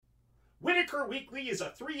Whittaker Weekly is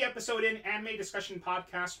a 3-episode anime discussion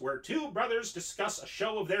podcast where two brothers discuss a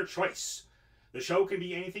show of their choice. The show can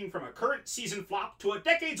be anything from a current season flop to a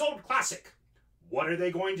decades-old classic. What are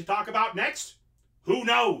they going to talk about next? Who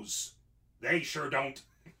knows? They sure don't.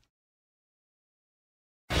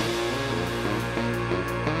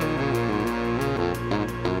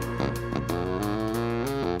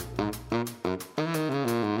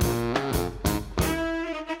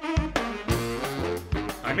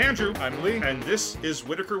 I'm Andrew. I'm Lee. And this is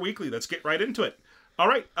Whittaker Weekly. Let's get right into it. All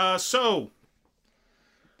right, so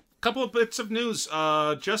couple of bits of news.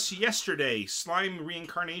 Just yesterday, Slime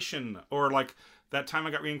Reincarnation, or like that time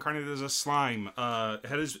I got reincarnated as a slime,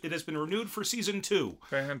 it has been renewed for season 2.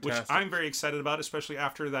 Fantastic. Which I'm very excited about, especially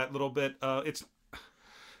after that little bit. It's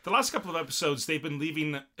the last couple of episodes they've been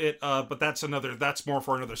leaving it, but that's more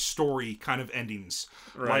for another story kind of endings,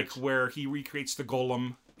 Right. like where he recreates the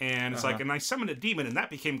golem. And it's like, and I summoned a demon, and that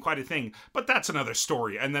became quite a thing. But that's another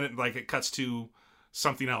story. And then it cuts to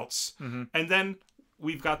something else. Mm-hmm. And then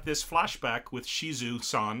we've got this flashback with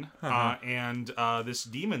Shizu-san and this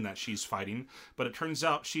demon that she's fighting. But it turns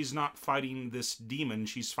out she's not fighting this demon.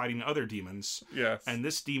 She's fighting other demons. Yes. And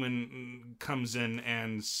this demon comes in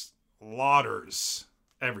and slaughters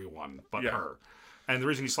everyone but her. And the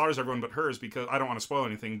reason he slaughters everyone but her is because, I don't want to spoil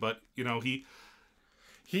anything, but, you know,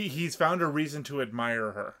 He's found a reason to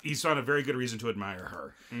admire her. He's found a very good reason to admire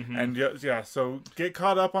her. Mm-hmm. And so get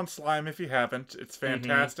caught up on Slime if you haven't. It's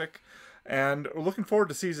fantastic. Mm-hmm. And we're looking forward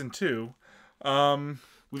to season 2.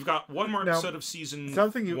 We've got one more episode of season 1.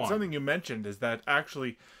 Something you mentioned is that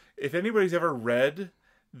actually, if anybody's ever read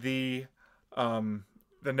the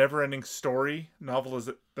Neverending Story novel, is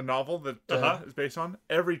the novel that is based on,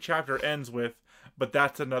 every chapter ends with, "But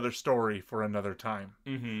that's another story for another time."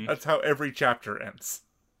 Mm-hmm. That's how every chapter ends.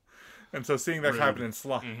 And so seeing that happen in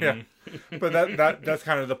Slime, but that's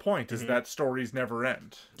kind of the point, is that stories never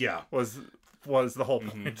end. Yeah, was the whole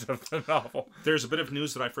point of the novel. There's a bit of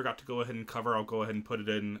news that I forgot to go ahead and cover. I'll go ahead and put it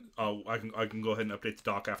in. I can go ahead and update the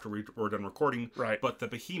doc after we're done recording. Right. But the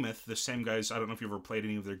Behemoth, the same guys, I don't know if you've ever played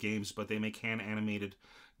any of their games, but they make hand animated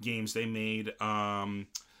games. They made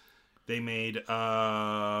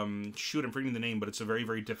shoot, I'm forgetting the name, but it's a very,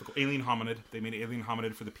 very difficult Alien Hominid. They made Alien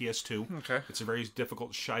Hominid for the PS2. Okay. It's a very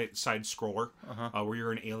difficult side scroller where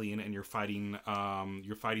you're an alien and you're fighting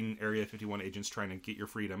Area 51 agents trying to get your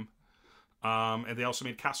freedom. And they also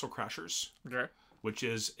made Castle Crashers, which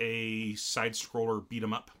is a side scroller beat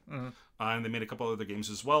 'em up. And they made a couple other games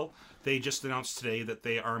as well. They just announced today that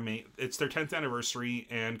they are it's their 10th anniversary,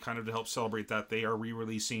 and kind of to help celebrate that, they are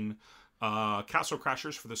re-releasing Castle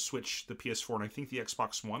Crashers for the Switch, the PS4, and I think the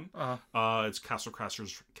Xbox One. It's Castle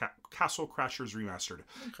Crashers Remastered.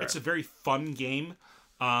 Okay. It's a very fun game.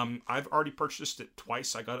 I've already purchased it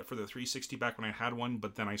twice. I got it for the 360 back when I had one,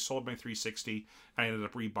 but then I sold my 360. I ended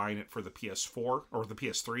up rebuying it for the PS4 or the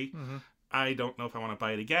PS3. Mm-hmm. I don't know if I want to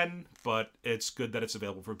buy it again, but it's good that it's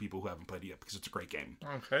available for people who haven't played it yet, because it's a great game.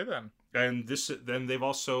 Okay, then. And then they've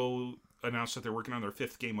also announced that they're working on their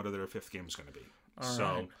 5th game. What their 5th game is going to be. All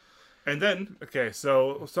right. And then... Okay,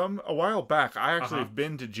 so a while back, I actually have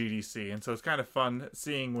been to GDC, and so it's kind of fun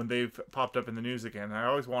seeing when they've popped up in the news again. I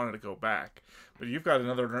always wanted to go back. But you've got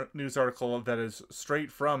another news article that is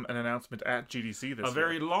straight from an announcement at GDC this year. A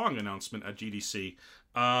very long announcement at GDC.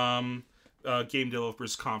 Game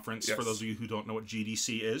Developers Conference, for those of you who don't know what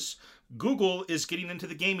GDC is. Google is getting into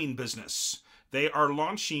the gaming business. They are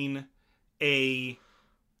launching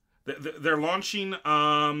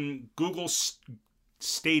Google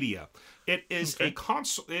Stadia. It is a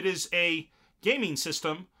console. It is a gaming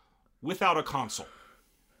system without a console.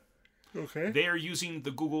 Okay. They are using the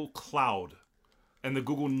Google Cloud and the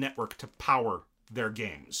Google Network to power their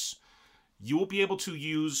games. You will be able to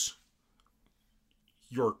use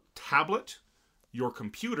your tablet, your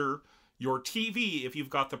computer, your TV if you've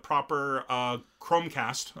got the proper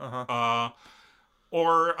Chromecast,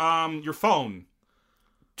 or your phone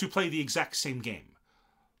to play the exact same game.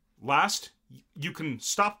 You can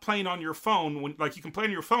stop playing on your phone you can play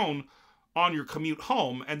on your phone on your commute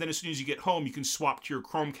home, and then as soon as you get home, you can swap to your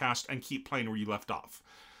Chromecast and keep playing where you left off.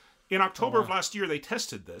 In October of last year, they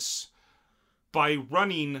tested this by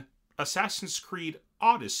running Assassin's Creed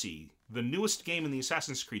Odyssey, the newest game in the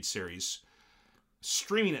Assassin's Creed series,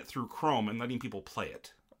 streaming it through Chrome and letting people play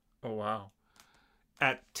it. Oh, wow.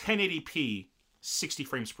 At 1080p, 60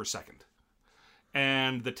 frames per second.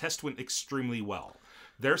 And the test went extremely well.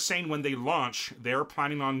 They're saying when they launch, they're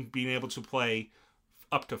planning on being able to play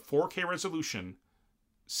up to 4K resolution,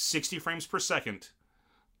 60 frames per second,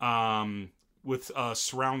 with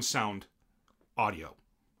surround sound audio.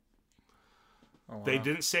 Oh, wow. They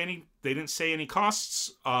didn't say any. They didn't say any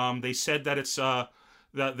costs. They said that it's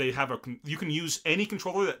that they have you can use any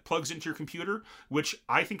controller that plugs into your computer, which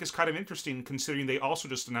I think is kind of interesting considering they also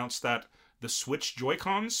just announced that the Switch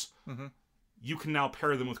Joy-Cons, you can now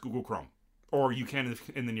pair them with Google Chrome, or you can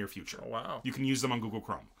in the near future. Oh, wow. You can use them on Google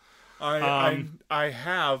Chrome. I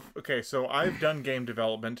have, okay, so I've done game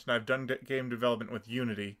development, and I've done game development with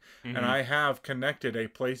Unity, and I have connected a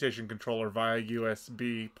PlayStation controller via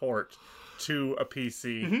USB port to a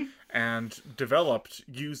PC and developed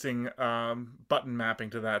using button mapping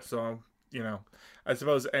to that. So, you know, I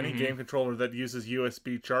suppose any game controller that uses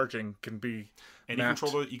USB charging can be any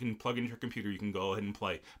controller that you can plug into your computer, you can go ahead and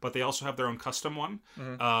play. But they also have their own custom one.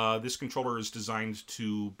 This controller is designed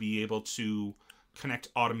to be able to connect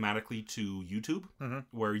automatically to YouTube,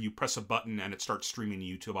 where you press a button and it starts streaming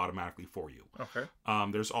YouTube automatically for you. Okay.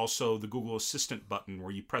 There's also the Google Assistant button,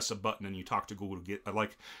 where you press a button and you talk to Google to get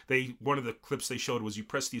one of the clips they showed was you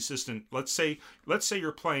press the assistant. Let's say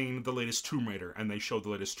you're playing the latest Tomb Raider, and they showed the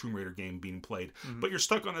latest Tomb Raider game being played, but you're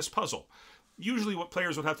stuck on this puzzle. Usually what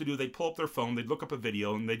players would have to do, they'd pull up their phone, they'd look up a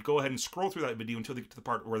video, and they'd go ahead and scroll through that video until they get to the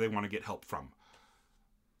part where they want to get help from.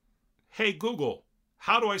 Hey Google,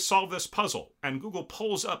 how do I solve this puzzle? And Google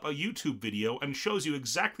pulls up a YouTube video and shows you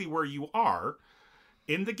exactly where you are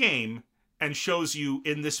in the game and shows you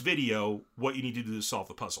in this video what you need to do to solve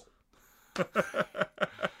the puzzle.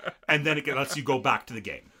 And then it lets you go back to the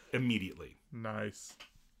game immediately. Nice.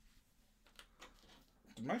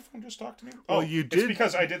 Did my phone just talk to me? Well, you did. It's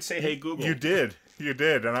because I did say, hey, Google. You did.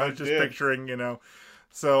 And I was just picturing,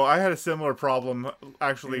 So I had a similar problem,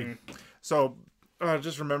 actually. So...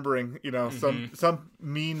 just remembering, some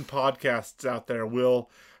mean podcasts out there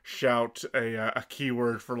will shout a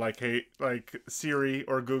keyword for like Siri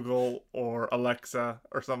or Google or Alexa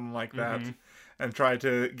or something like that, and try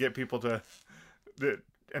to get people to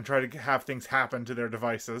try to have things happen to their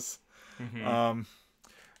devices.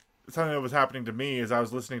 Something that was happening to me is I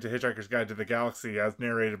was listening to Hitchhiker's Guide to the Galaxy as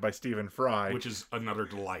narrated by Stephen Fry, which is another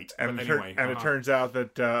delight. And it turns out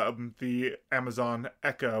that the Amazon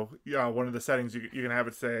Echo, one of the settings you can have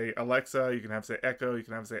it say Alexa, you can have it say Echo, you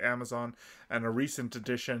can have it say Amazon, and a recent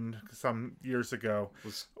addition some years ago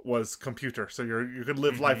was computer. So you could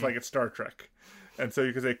live life like it's Star Trek, and so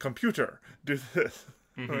you could say computer, do this,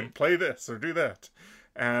 play this, or do that.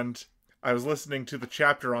 And I was listening to the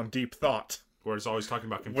chapter on deep thought, where he's always talking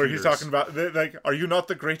about computers. Where he's talking about, like, are you not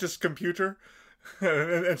the greatest computer?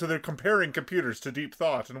 and so they're comparing computers to deep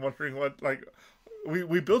thought and wondering what, like,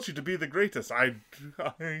 we built you to be the greatest. And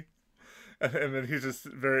then he's just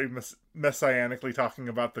very messianically talking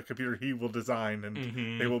about the computer he will design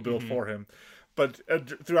and they will build for him. But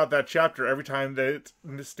throughout that chapter, every time that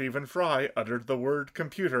Stephen Fry uttered the word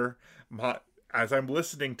computer, as I'm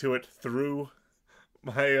listening to it through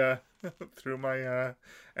my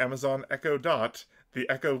Amazon Echo Dot, the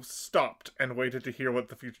Echo stopped and waited to hear what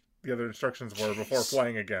the other instructions were before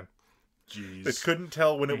playing again. Jeez. It couldn't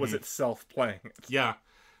tell when it was itself playing it. Yeah,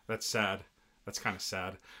 that's sad. That's kind of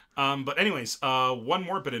sad. But anyways, one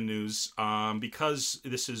more bit of news. Because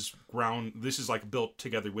this is like built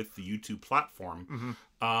together with the YouTube platform.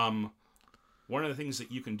 One of the things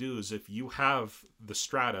that you can do is if you have the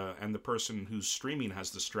Strata and the person who's streaming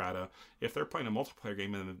has the Strata, if they're playing a multiplayer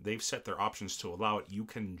game and they've set their options to allow it, you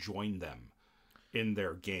can join them in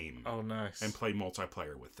their game. Oh, nice. And play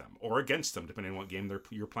multiplayer with them or against them, depending on what game they're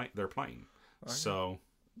playing. Okay. So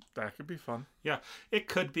that could be fun. Yeah, it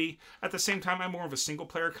could be. At the same time, I'm more of a single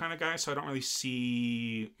player kind of guy, so I don't really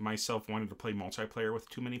see myself wanting to play multiplayer with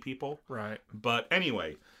too many people. Right. But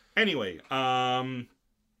anyway,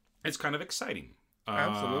 it's kind of exciting.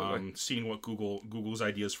 Absolutely. Seeing what Google's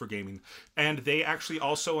ideas for gaming. And they actually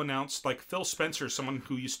also announced, like, Phil Spencer, someone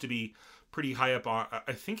who used to be pretty high up on,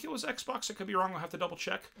 I think it was Xbox, I could be wrong, I'll have to double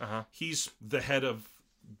check. He's the head of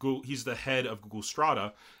Google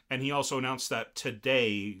Strata, and he also announced that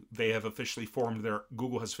today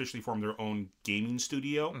Google has officially formed their own gaming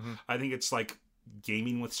studio. I think it's like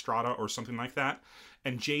Gaming with Strata or something like that.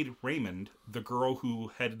 And Jade Raymond, the girl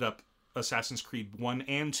who headed up Assassin's Creed 1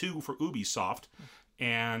 and 2 for Ubisoft,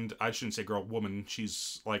 and I shouldn't say girl, woman,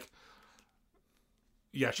 she's like,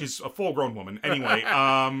 yeah, she's a full-grown woman. Anyway,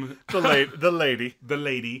 the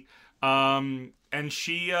lady, and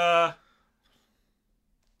she's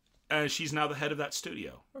now the head of that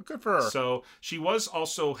studio. Oh, good for her. So she was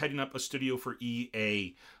also heading up a studio for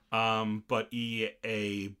EA, but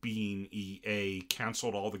EA, being EA,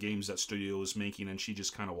 canceled all the games that studio was making, and she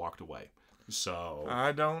just kind of walked away. So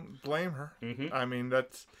I don't blame her. I mean,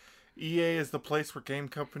 that's EA is the place where game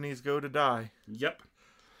companies go to die. Yep.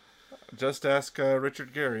 Just ask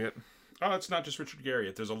Richard Garriott. Oh, it's not just Richard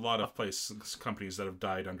Garriott. There's a lot of companies that have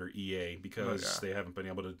died under EA because they haven't been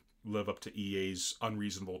able to live up to EA's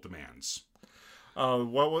unreasonable demands.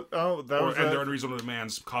 And their unreasonable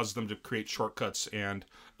demands caused them to create shortcuts and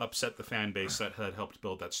upset the fan base that had helped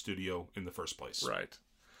build that studio in the first place. Right.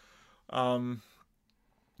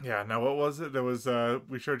 Yeah. Now, what was it? There was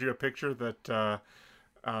we showed you a picture that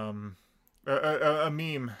a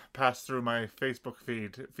meme passed through my Facebook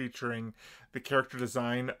feed featuring the character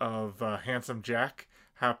design of Handsome Jack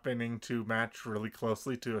happening to match really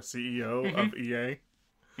closely to a CEO of EA.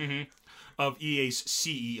 Mm-hmm. Of EA's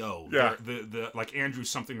CEO. Yeah. The like Andrew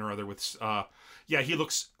something or other with he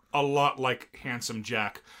looks a lot like Handsome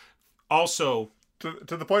Jack. Also,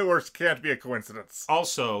 to the point where it can't be a coincidence.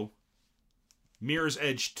 Also, Mirror's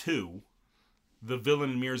Edge 2, the villain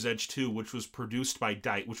in Mirror's Edge 2, which was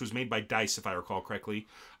made by DICE, if I recall correctly,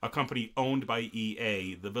 a company owned by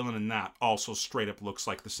EA. The villain in that also straight up looks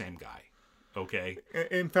like the same guy. Okay.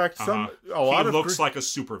 In fact, he looks like a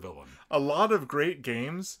supervillain. A lot of great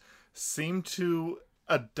games seem to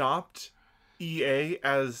adopt EA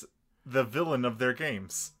as the villain of their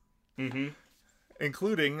games. Mm-hmm.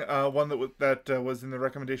 Including one that was in the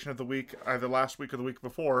recommendation of the week, either last week or the week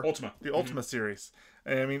before. Ultima. The Ultima series.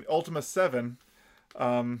 And, I mean, Ultima 7,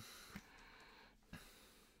 the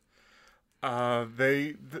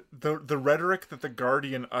rhetoric that the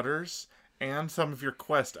Guardian utters and some of your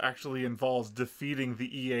quest actually involves defeating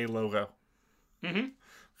the EA logo. Mm-hmm.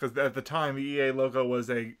 Because at the time, the EA logo was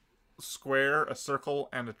a square, a circle,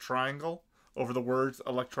 and a triangle over the words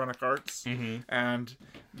Electronic Arts. Mm-hmm. And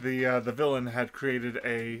the villain had created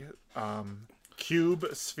a cube,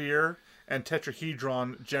 sphere, and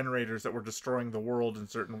tetrahedron generators that were destroying the world in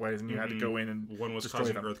certain ways, and you had to go in and one was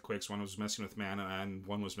causing earthquakes, one was messing with man, and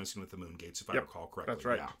one was messing with the moon gates, if I recall correctly. That's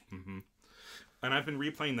right. Yeah. Mm-hmm. And I've been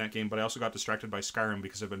replaying that game, but I also got distracted by Skyrim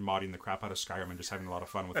because I've been modding the crap out of Skyrim and just having a lot of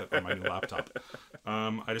fun with it on my new laptop.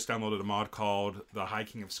 I just downloaded a mod called The High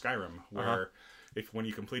King of Skyrim, where when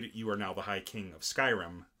you complete it, you are now the High King of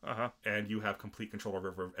Skyrim, and you have complete control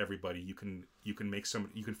over everybody. You can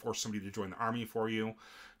force somebody to join the army for you.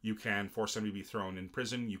 You can force somebody to be thrown in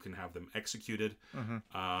prison. You can have them executed.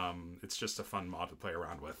 It's just a fun mod to play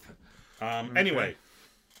around with. Anyway,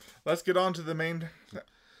 let's get on to the main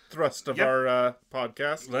thrust of our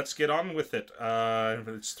podcast. Let's get on with it.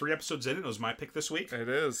 It's 3 episodes in. It was my pick this week. It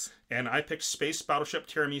is. And I picked Space Battleship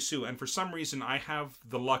Tiramisu. And for some reason, I have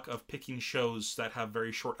the luck of picking shows that have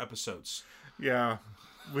very short episodes. Yeah.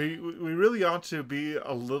 We really ought to be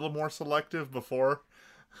a little more selective before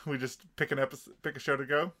we just pick a show to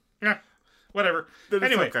go. Yeah. Whatever.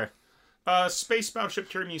 Anyway. Okay. Space Battleship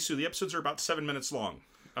Tiramisu. The episodes are about 7 minutes long.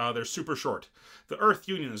 They're super short. The Earth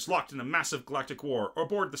Union is locked in a massive galactic war.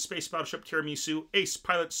 Aboard the space battleship Tiramisu, ace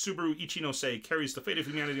pilot Subaru Ichinose carries the fate of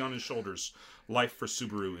humanity on his shoulders. Life for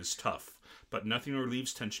Subaru is tough, but nothing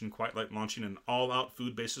relieves tension quite like launching an all-out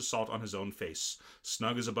food-based assault on his own face.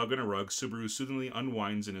 Snug as a bug in a rug, Subaru soothingly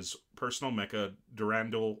unwinds in his personal mecha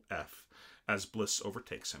Durandal F as bliss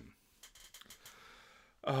overtakes him.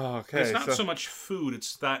 Oh, okay. It's not so much food,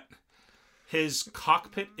 it's that his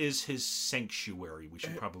cockpit is his sanctuary, we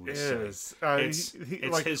should probably say. It's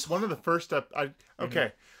his... one of the first...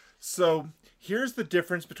 Okay, so here's the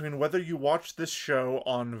difference between whether you watch this show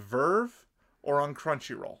on Verve or on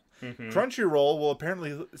Crunchyroll. Crunchyroll will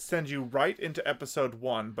apparently send you right into episode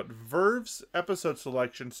 1, but Verve's episode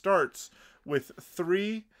selection starts with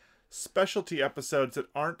 3 specialty episodes that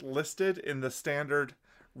aren't listed in the standard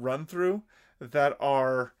run-through that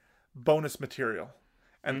are bonus material.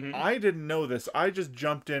 And I didn't know this. I just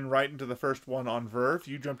jumped in right into the first one on Verve.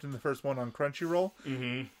 You jumped in the first one on Crunchyroll.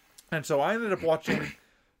 And so I ended up watching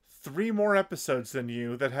 3 more episodes than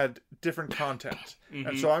you that had different content.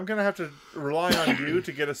 And so I'm going to have to rely on you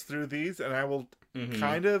to get us through these, and I will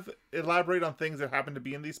kind of elaborate on things that happen to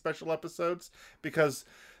be in these special episodes, because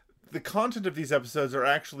the content of these episodes are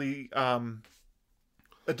actually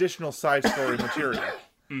additional side story material.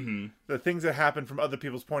 The things that happen from other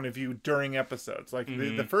people's point of view during episodes. Like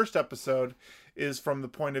the first episode is from the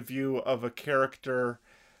point of view of a character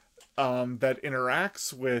that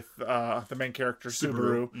interacts with the main character,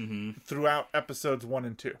 Subaru, throughout episodes 1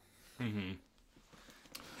 and 2.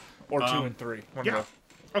 Or 2 and 3. Okay,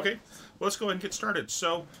 well, let's go ahead and get started.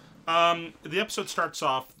 So, the episode starts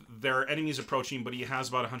off, there are enemies approaching, but he has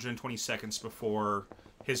about 120 seconds before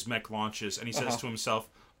his mech launches, and he says to himself,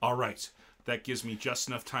 all right, that gives me just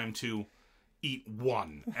enough time to eat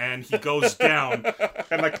one. And he goes down,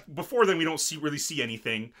 and like before then we don't really see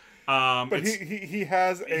anything. But he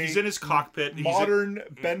has he's in his cockpit, modern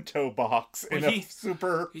bento box in a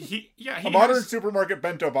modern supermarket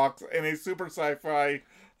bento box in a super sci-fi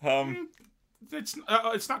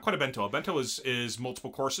It's not quite a bento. A bento is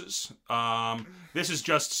multiple courses. This is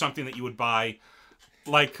just something that you would buy,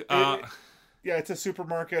 like. Yeah, it's a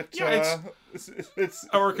supermarket. Yeah, it's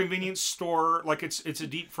or a convenience store. Like it's a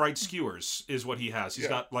deep fried skewers is what he has. He's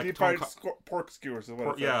got like deep fried pork skewers. Is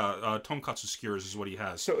what tonkatsu skewers is what he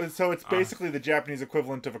has. So it's basically the Japanese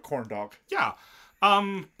equivalent of a corn dog. Yeah.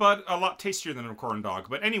 But a lot tastier than a corn dog.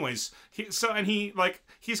 But anyways,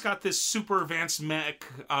 he's got this super advanced mech.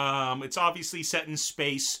 It's obviously set in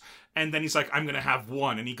space, and then he's like, I'm gonna have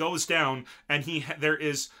one, and he goes down, and there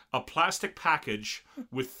is a plastic package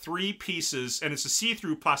with 3 pieces, and it's a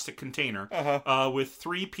see-through plastic container, with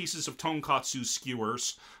 3 pieces of tonkatsu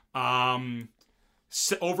skewers,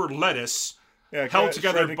 over lettuce. Yeah, held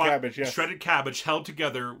together shredded cabbage, yes. Shredded cabbage held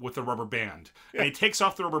together with a rubber band. Yeah. And he takes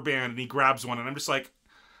off the rubber band and he grabs one, and I'm just like,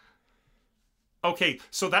 okay,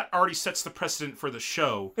 so that already sets the precedent for the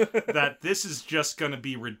show that this is just going to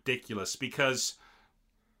be ridiculous, because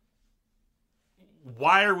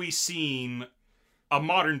why are we seeing a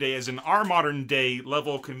modern day, as in our modern day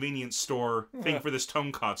level of convenience store thing for this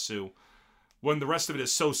tonkatsu, when the rest of it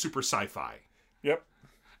is so super sci-fi? Yep.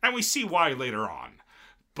 And we see why later on.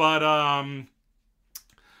 But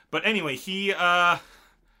anyway, he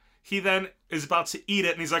then is about to eat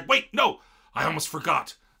it, and he's like, wait, no, I almost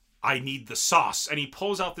forgot. I need the sauce. And he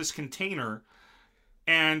pulls out this container,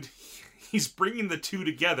 and he's bringing the two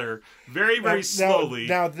together very, very slowly.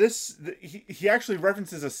 Now he actually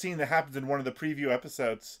references a scene that happens in one of the preview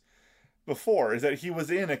episodes before, is that he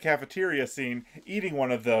was in a cafeteria scene eating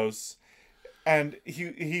one of those, and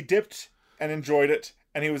he dipped and enjoyed it,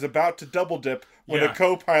 and he was about to double dip when a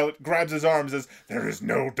co-pilot grabs his arm and says, "There is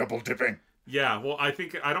no double dipping." Yeah, well, I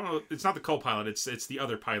don't know. It's not the co-pilot. It's the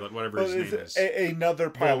other pilot, whatever his name is. Another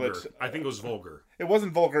pilot. Volger. I think it was Volger. It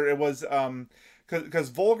wasn't Volger. It was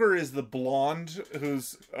because Volger is the blonde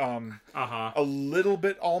who's a little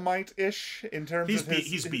bit All Might-ish in terms of his.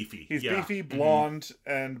 He's beefy. He's beefy, blonde,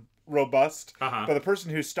 and robust. But the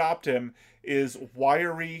person who stopped him is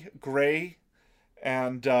wiry, gray,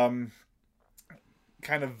 and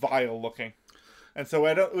kind of vile looking. And so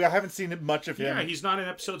I haven't seen much of him. Yeah, he's not in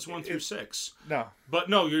episodes 1 through 6. No, but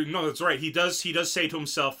no, that's right. He does say to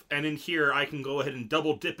himself, "And in here, I can go ahead and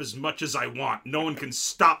double dip as much as I want. No one can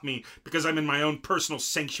stop me because I'm in my own personal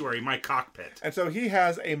sanctuary, my cockpit." And so he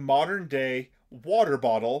has a modern day water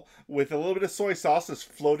bottle with a little bit of soy sauce that's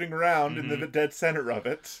floating around in the dead center of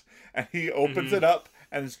it, and he opens it up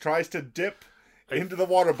and tries to dip into the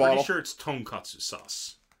water bottle. Pretty sure it's tonkatsu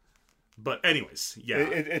sauce. But anyways, yeah,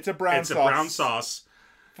 it's a brown sauce. It's a brown sauce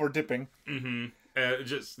for dipping.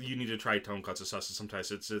 Just you need to try tonkatsu sauce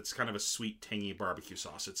sometimes. It's kind of a sweet, tangy barbecue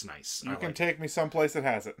sauce. It's nice. You can take me someplace that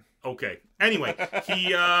has it. Okay. Anyway,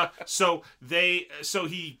 he so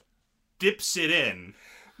he dips it in.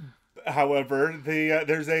 However,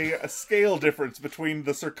 there's a scale difference between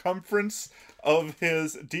the circumference of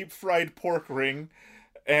his deep fried pork ring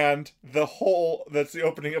and the hole that's the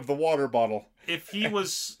opening of the water bottle. If he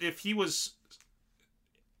was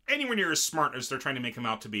anywhere near as smart as they're trying to make him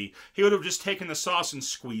out to be, he would have just taken the sauce and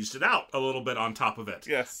squeezed it out a little bit on top of it.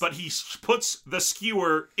 Yes. But he puts the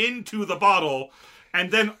skewer into the bottle,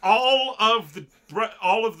 and then all of the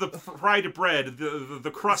fried bread,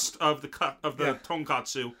 the crust of the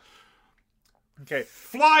tonkatsu,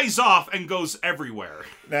 flies off and goes everywhere.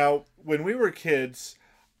 Now, when we were kids,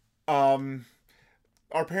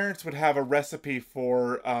 our parents would have a recipe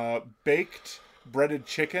for baked breaded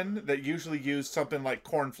chicken that usually used something like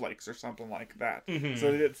cornflakes or something like that.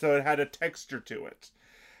 So it had a texture to it.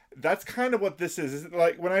 That's kind of what this is.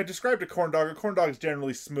 Like when I described a corn dog is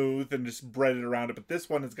generally smooth and just breaded around it, but this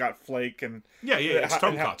one has got flake and it's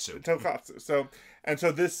tonkatsu. Tonkatsu. So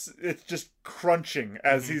this, it's just crunching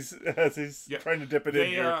as he's trying to dip it in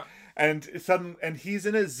here. And he's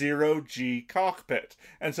in a 0G cockpit.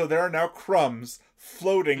 And so there are now crumbs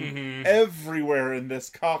floating everywhere in this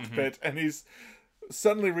cockpit. And he's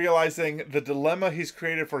suddenly realizing the dilemma he's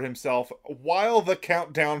created for himself while the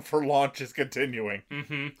countdown for launch is continuing.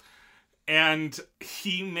 And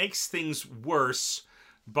he makes things worse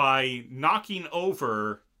by knocking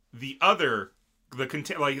over by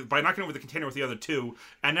knocking over the container with the other two,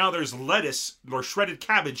 and now there's lettuce or shredded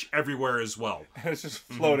cabbage everywhere as well. And it's just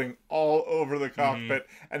floating all over the cockpit,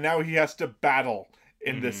 and now he has to battle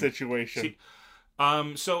in this situation. See,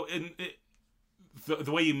 so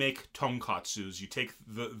the way you make tonkatsus, you take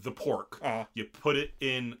the pork, you put it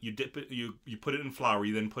in, you dip it, you put it in flour,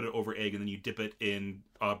 you then put it over egg, and then you dip it in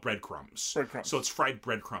breadcrumbs. So it's fried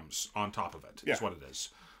breadcrumbs on top of it. Is what it is.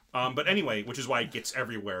 But anyway, which is why it gets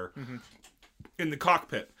everywhere in the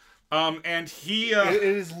cockpit. And he... it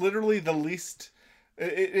is literally the least...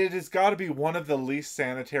 It has got to be one of the least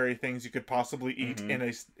sanitary things you could possibly eat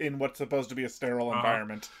in what's supposed to be a sterile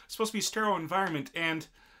environment. It's supposed to be a sterile environment, and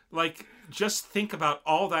like, just think about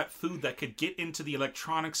all that food that could get into the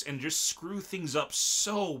electronics and just screw things up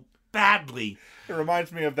so badly. It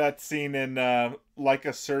reminds me of that scene in Like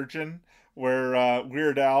a Surgeon, where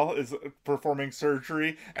Weird Al is performing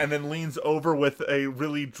surgery and then leans over with a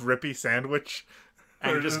really drippy sandwich.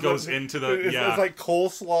 And it just goes into the... It's like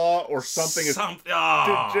coleslaw or something is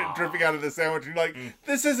dripping out of the sandwich. You're like,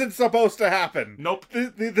 this isn't supposed to happen. Nope.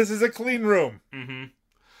 This is a clean room. Mm-hmm.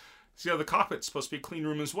 So, the cockpit's supposed to be a clean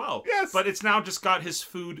room as well. Yes. But it's now just got his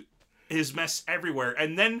food, his mess everywhere.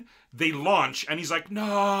 And then they launch, and he's like, no!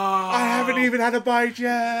 I haven't even had a bite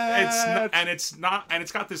yet!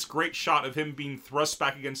 It's got this great shot of him being thrust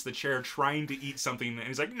back against the chair, trying to eat something, and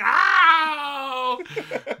he's like, no!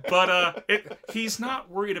 But he's not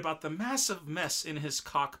worried about the massive mess in his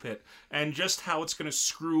cockpit, and just how it's going to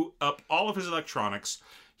screw up all of his electronics.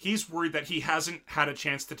 He's worried that he hasn't had a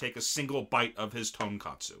chance to take a single bite of his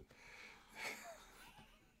tonkatsu.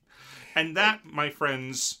 And that, my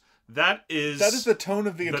friends... That is the tone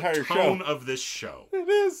of the entire show. The tone of this show. It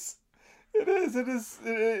is.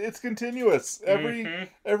 It's continuous.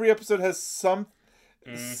 Every episode has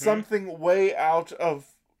something way out of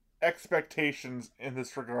expectations in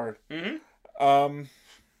this regard.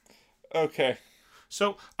 Okay.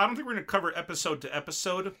 So I don't think we're going to cover episode to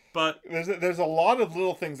episode, but there's a lot of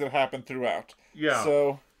little things that happen throughout. Yeah.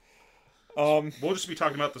 So. We'll just be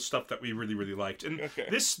talking about the stuff that we really, really liked. And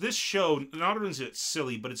this show, not only is it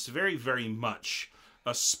silly, but it's very, very much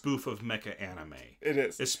a spoof of mecha anime. It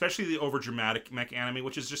is. Especially the overdramatic mecha anime,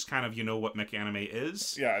 which is just kind of, what mecha anime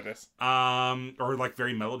is. Yeah, it is. Or like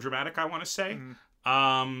very melodramatic, I want to say.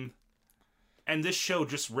 And this show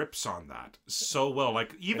just rips on that so well.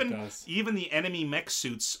 Like, even the enemy mech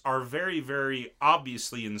suits are very, very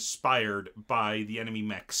obviously inspired by the enemy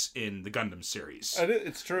mechs in the Gundam series.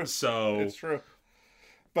 It's true. It's true.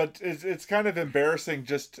 But it's kind of embarrassing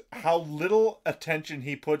just how little attention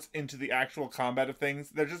he puts into the actual combat of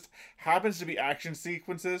things. There just happens to be action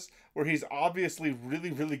sequences where he's obviously really,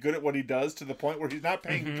 really good at what he does, to the point where he's not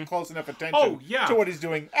paying close enough attention to what he's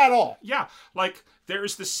doing at all. Yeah, like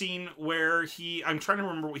there's the scene where I'm trying to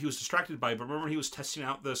remember what he was distracted by, but remember he was testing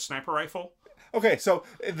out the sniper rifle? So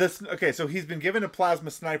he's been given a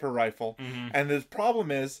plasma sniper rifle, and the problem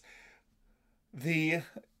is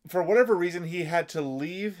for whatever reason, he had to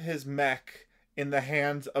leave his mech in the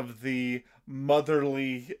hands of the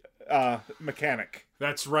motherly mechanic.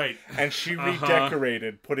 That's right. And she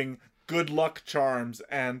redecorated, putting good luck charms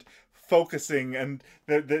and focusing, and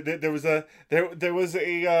there was a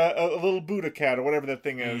little Buddha cat, or whatever that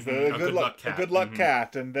thing is, a good luck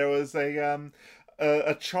cat, and there was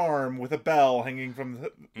a charm with a bell hanging from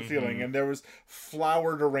the ceiling, and there was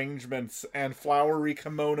flowered arrangements and flowery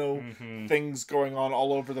kimono things going on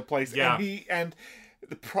all over the place. Yeah. And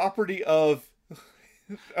the property of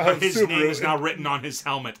his Subaru name is now written on his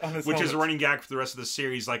helmet, which is a running gag for the rest of the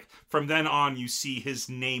series. Like, from then on, you see his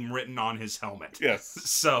name written on his helmet. Yes.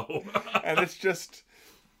 So, and it's just,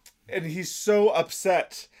 and he's so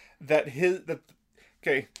upset that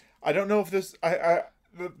I don't know if this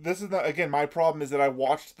this is not, again, my problem is that I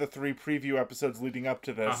watched the 3 preview episodes leading up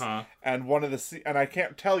to this, and and I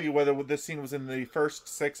can't tell you whether this scene was in the first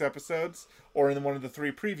 6 episodes or in one of the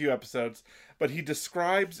 3 preview episodes, but he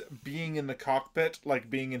describes being in the cockpit like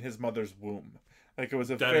being in his mother's womb. Like, it was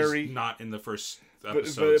that is not in the first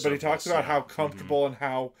episode. But he talks about how comfortable and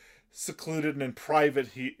how secluded and private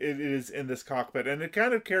it is in this cockpit, and it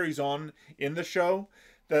kind of carries on in the show.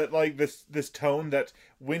 That, like, this tone that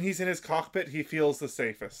when he's in his cockpit, he feels the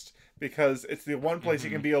safest, because it's the one place he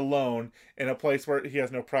can be alone, in a place where he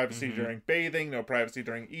has no privacy during bathing, no privacy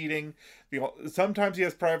during eating. Sometimes he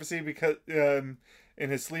has privacy because in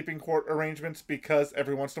his sleeping court arrangements, because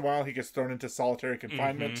every once in a while he gets thrown into solitary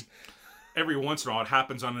confinement. Every once in a while, it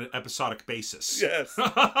happens on an episodic basis. Yes.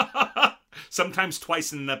 Sometimes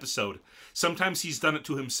twice in an episode. Sometimes he's done it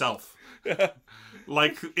to himself.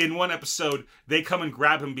 Like, in one episode, they come and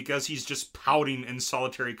grab him because he's just pouting in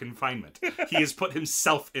solitary confinement. He has put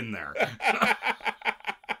himself in there.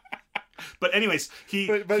 But anyways,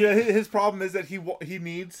 his problem is that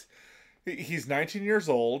he's 19 years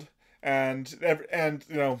old, and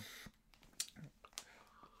the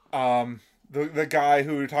guy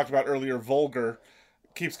who we talked about earlier, Vulgar,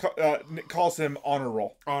 calls him Honor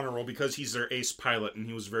Roll because he's their ace pilot, and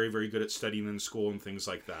he was very, very good at studying in school and things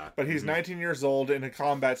like that. But he's 19 years old in a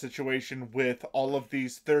combat situation with all of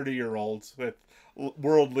these 30-year-olds with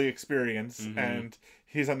worldly experience, and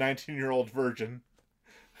he's a 19-year-old virgin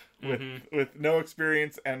with no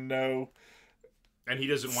experience and no And he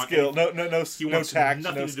doesn't want skill. Any, he wants tact,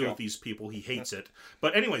 nothing to do with these people. He hates it.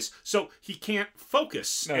 But anyways, so he can't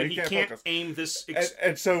focus, and he can't aim this.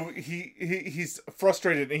 And so he's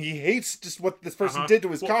frustrated, and he hates just what this person did to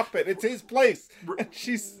his cockpit. It's his place. And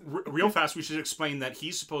she's real fast. We should explain that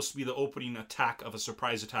he's supposed to be the opening attack of a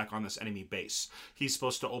surprise attack on this enemy base. He's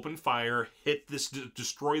supposed to open fire, hit this,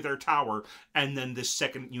 destroy their tower, and then this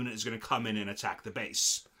second unit is going to come in and attack the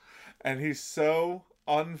base. And he's so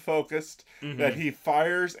unfocused that he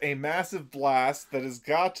fires a massive blast that has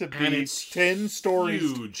got to be 10 stories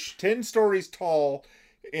huge. 10 stories tall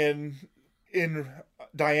in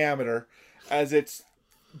diameter, as it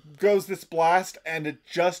goes this blast, and it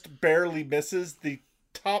just barely misses the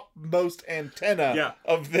topmost antenna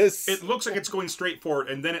of this. It looks like it's going straight forward,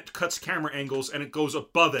 and then it cuts camera angles and it goes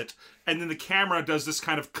above it, and then the camera does this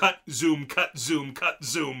kind of cut zoom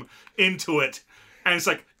into it, and it's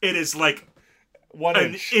like it is like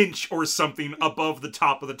an inch or something above the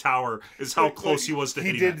top of the tower is how close he was to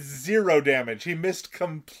hitting it. He did 0 damage. He missed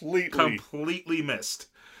completely. Completely missed.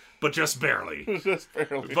 But just barely. Just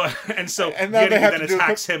barely. And so the enemy then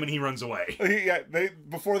attacks him and he runs away.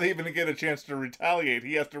 Before they even get a chance to retaliate,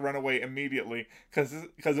 he has to run away immediately because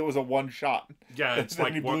it was a one shot. Yeah, it's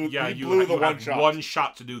like you had one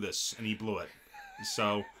shot to do this, and he blew it.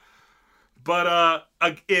 So... But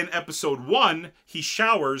in episode 1, he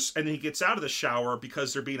showers, and then he gets out of the shower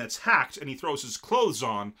because they're being attacked, and he throws his clothes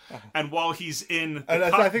on. And while he's in...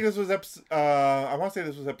 I think this was episode... I want to say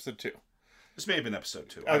this was episode 2. This may have been episode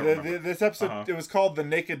 2. This episode, it was called The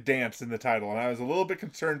Naked Dance in the title, and I was a little bit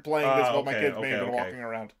concerned playing this while my kids may have been walking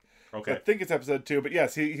around. Okay. So I think it's episode 2, but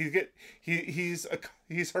yes, he's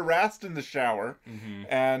harassed in the shower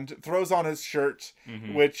and throws on his shirt,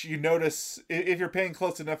 which you notice if you're paying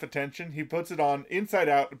close enough attention. He puts it on inside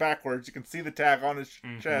out, backwards. You can see the tag on his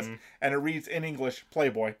chest, and it reads in English,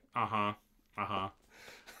 Playboy. But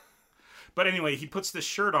anyway, he puts this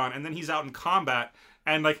shirt on, and then he's out in combat,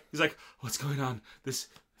 and he's like, "What's going on? There's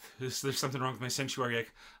something wrong with my sanctuary.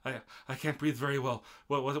 I can't breathe very well.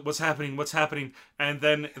 What's happening? What's happening?" And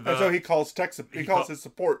then so he calls his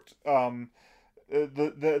support,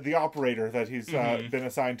 the operator that he's been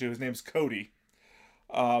assigned to. His name's Cody.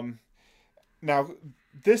 Now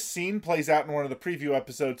this scene plays out in one of the preview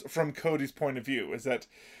episodes from Cody's point of view. Is that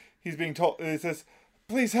he's being told? He says,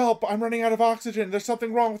 "Please help! I'm running out of oxygen. There's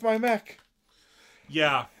something wrong with my mech."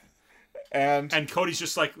 Yeah. And Cody's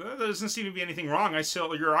just like, there doesn't seem to be anything wrong.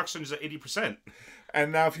 Your oxygen's at 80%.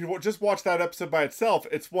 And now if you just watch that episode by itself,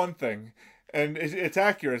 it's one thing. And it's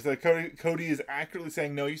accurate. It's that Cody is accurately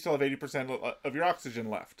saying, no, you still have 80% of your oxygen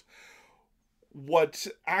left. What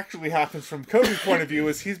actually happens from Cody's point of view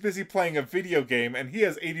is he's busy playing a video game, and he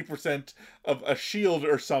has 80% of a shield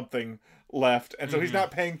or something left. And so he's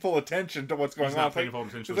not paying full attention to what's going on.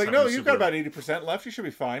 He's like, no, you've got about 80% left. You should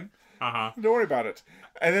be fine. Don't worry about it.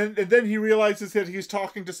 And then he realizes that he's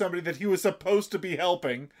talking to somebody that he was supposed to be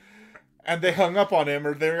helping, and they hung up on him,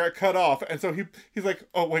 or they got cut off. And so he's like,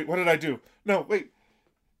 "Oh wait, what did I do? No, wait.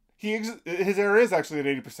 His error is actually at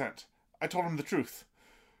 80%. I told him the truth.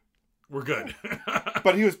 We're good."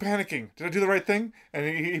 But he was panicking. Did I do the right thing?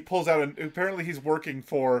 And he pulls out, and apparently he's working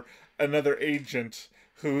for another agent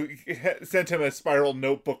who sent him a spiral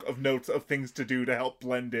notebook of notes of things to do to help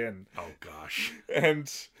blend in. Oh gosh.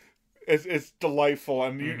 And it's delightful,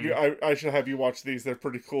 and I should have you watch these. They're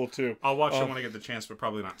pretty cool too. I'll watch them when I get the chance, but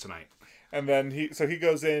probably not tonight. And then he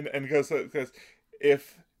goes in and goes,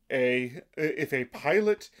 if a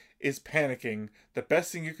pilot is panicking, the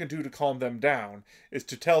best thing you can do to calm them down is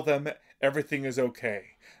to tell them everything is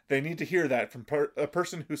okay. They need to hear that from a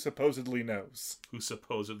person who supposedly knows. Who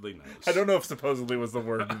supposedly knows. I don't know if supposedly was the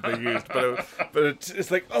word that they used, but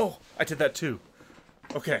it's like, oh, I did that too.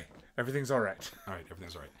 Okay. Everything's all right. All right,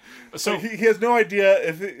 everything's all right. So he has no idea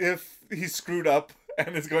if he's screwed up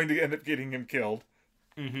and is going to end up getting him killed.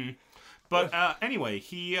 But anyway,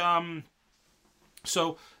 he in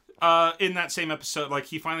that same episode,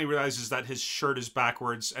 he finally realizes that his shirt is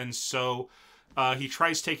backwards, and so he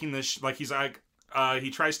tries taking this. He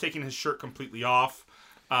tries taking his shirt completely off.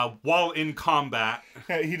 While in combat,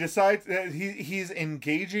 he decides that he's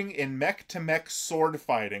engaging in mech-to-mech sword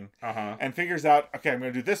fighting, and figures out, okay, I'm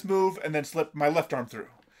going to do this move and then slip my left arm through.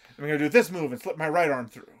 I'm going to do this move and slip my right arm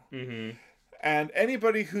through. And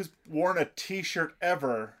anybody who's worn a t-shirt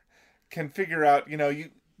ever can figure out,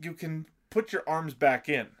 you can put your arms back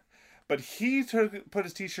in. But he put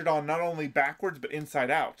his t-shirt on not only backwards, but inside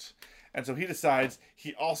out. And so he decides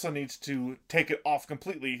he also needs to take it off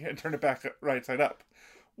completely and turn it back right side up.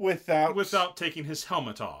 Without taking his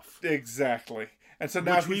helmet off. Exactly. And so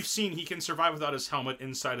now we've seen he can survive without his helmet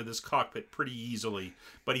inside of this cockpit pretty easily,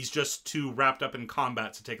 but he's just too wrapped up in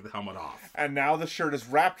combat to take the helmet off. And now the shirt is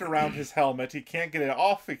wrapped around his helmet. He can't get it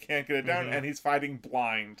off. He can't get it down, and he's fighting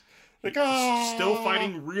blind. Like, still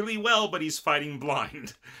fighting really well, but he's fighting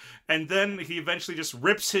blind. And then he eventually just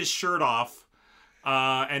rips his shirt off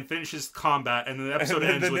and finishes combat, and the episode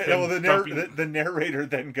ends with him the narrator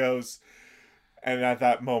then goes, and at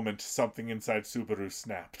that moment, something inside Subaru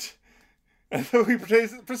snapped. And so he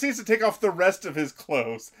proceeds to take off the rest of his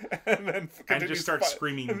clothes, and just starts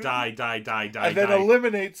screaming, die, die, die, die, and then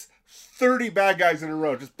eliminates 30 bad guys in a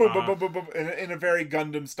row, just boom, boom, boom, boom, boom, in a very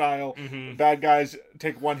Gundam style. Bad guys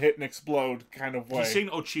take one hit and explode kind of way. He's saying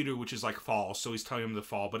Ochiru, which is like fall, so he's telling him to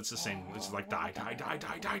fall, but it's the same. It's like die, die, die,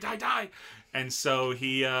 die, die, die, die. And so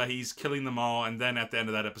he's killing them all, and then at the end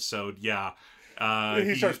of that episode, he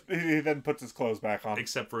then puts his clothes back on.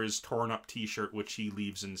 Except for his torn up t-shirt, which he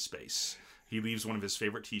leaves in space. He leaves one of his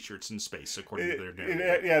favorite t-shirts in space, according to their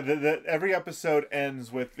narrative. Every episode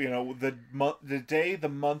ends with, the day, the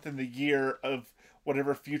month, and the year of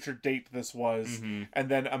whatever future date this was, and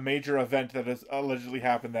then a major event that has allegedly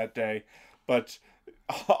happened that day. But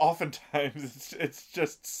oftentimes, it's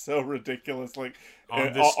just so ridiculous. Like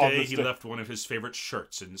on this day, he left one of his favorite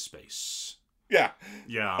shirts in space. Yeah.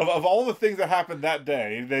 Yeah. Of all the things that happened that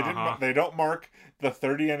day, they don't mark the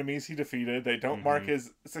 30 enemies he defeated. They don't mark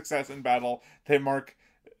his success in battle. They mark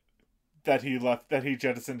that he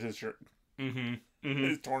jettisoned his shirt.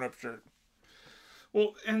 His torn up shirt.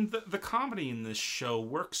 Well, and the comedy in this show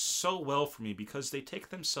works so well for me because they take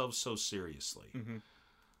themselves so seriously.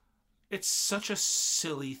 It's such a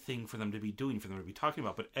silly thing for them to be doing, for them to be talking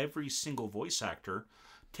about, but every single voice actor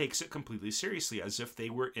takes it completely seriously, as if they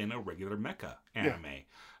were in a regular mecha anime.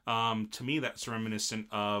 Yeah. To me, that's reminiscent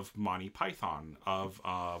of Monty Python, of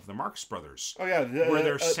the Marx Brothers. Oh yeah, where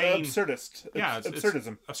they're saying absurdist. Yeah,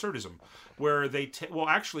 absurdism. Absurdism, where they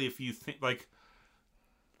actually, if you think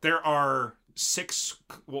there are 6.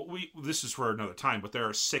 Well, this is for another time, but there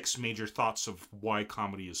are 6 major thoughts of why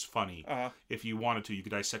comedy is funny. If you wanted to, you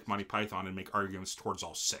could dissect Monty Python and make arguments towards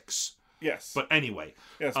all 6. Yes. But anyway.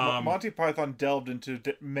 Yes, Monty Python delved into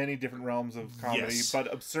many different realms of comedy,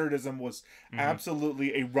 but absurdism was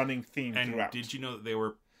absolutely a running theme throughout. Did you know that they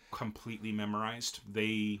were completely memorized?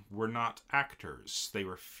 They were not actors. They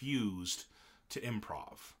were fused to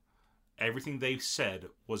improv. Everything they said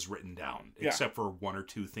was written down, except for 1 or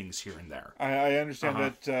 2 things here and there. I understand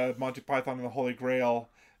that Monty Python and the Holy Grail,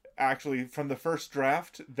 actually, from the first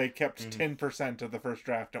draft, they kept 10% of the first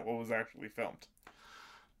draft of what was actually filmed.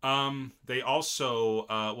 They also,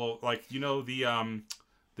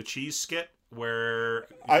 the cheese skit where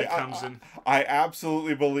he comes in. I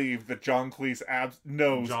absolutely believe that John Cleese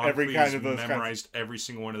knows every kind of those. Memorized every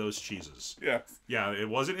single one of those cheeses. Yes. Yeah, it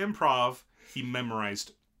wasn't improv. He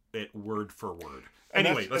memorized it word for word.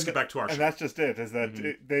 Anyway, let's get back to our show. And that's just it. Is that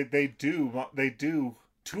they do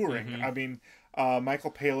touring. I mean, Michael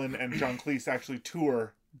Palin and John Cleese actually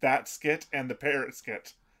tour that skit and the Parrot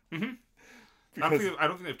skit. I don't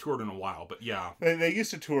think they've toured in a while, but yeah. They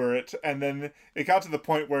used to tour it, and then it got to the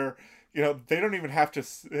point where, they don't even have to...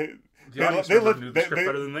 The audience member knew the script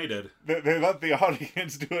better than they did. They let the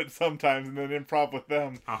audience do it sometimes, and then improv with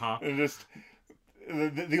them. And just...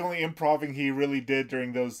 The only improving he really did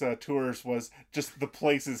during those tours was just the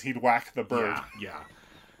places he'd whack the bird. Yeah.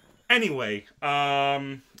 Anyway,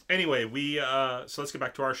 we so let's get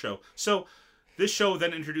back to our show. So this show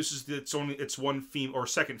then introduces its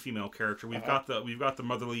second female character. We've got the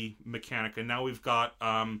motherly mechanic, and now we've got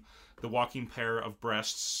the walking pair of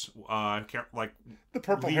breasts. The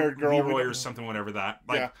purple-haired girl, Leroy or something, whatever that.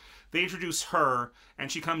 They introduce her, and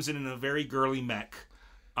she comes in a very girly mech.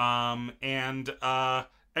 And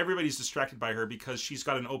everybody's distracted by her because she's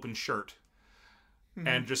got an open shirt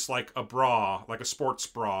and just like a bra, like a sports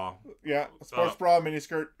bra. Yeah, sports bra,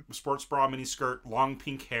 miniskirt. Sports bra, miniskirt, long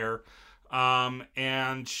pink hair.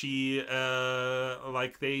 And she,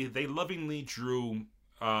 they lovingly drew,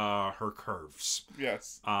 her curves.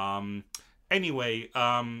 Yes. Anyway,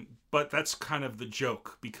 but that's kind of the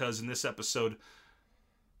joke because in this episode,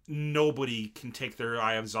 nobody can take their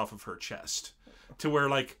eyes off of her chest. To where,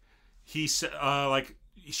 she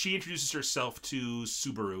introduces herself to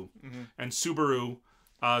Subaru, and Subaru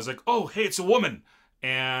is like, "Oh, hey, it's a woman,"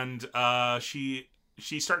 and she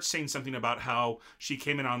starts saying something about how she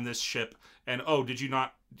came in on this ship, and oh, did you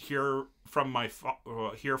not hear from my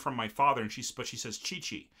father? And she says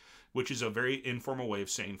Chi-Chi, which is a very informal way of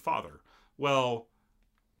saying father. Well,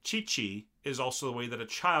 Chi-Chi is also the way that a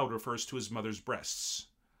child refers to his mother's breasts.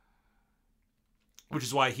 Which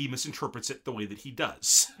is why he misinterprets it the way that he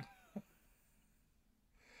does.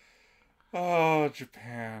 Oh,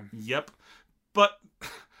 Japan. Yep. But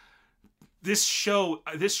this show,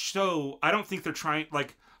 I don't think they're trying,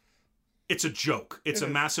 like, it's a joke. It's a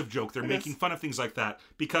massive joke. They're making fun of things like that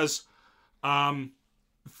because,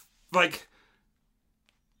 like,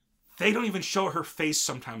 they don't even show her face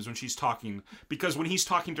sometimes when she's talking, because when he's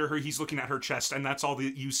talking to her, he's looking at her chest, and that's all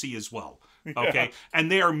that you see as well. Okay? Yeah. And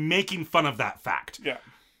they are making fun of that fact. Yeah.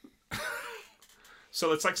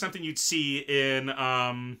 So it's like something you'd see in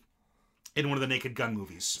one of the Naked Gun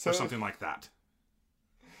movies or something like that.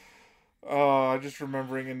 Oh, just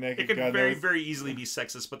remembering a Naked Gun. It could very easily be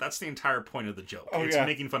sexist, but that's the entire point of the joke. It's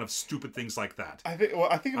making fun of stupid things like that. I think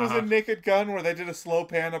it was a Naked Gun where they did a slow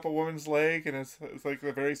pan up a woman's leg, and it's like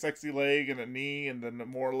a very sexy leg and a knee, and then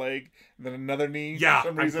more leg, and then another knee. Yeah,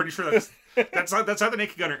 I'm pretty sure that's not the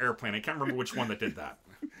Naked Gun or Airplane. I can't remember which one that did that.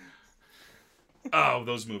 Oh,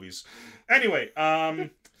 those movies. Anyway,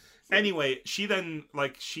 she then,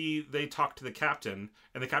 they talk to the captain,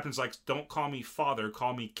 and the captain's like, don't call me father,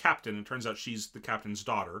 call me captain. And it turns out she's the captain's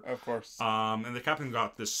daughter. Of course. And the captain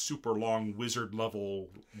got this super long wizard-level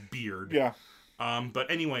beard. Yeah. But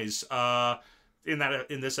anyways, in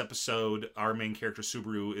this episode, our main character,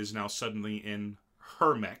 Subaru, is now suddenly in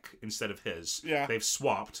her mech instead of his. Yeah. They've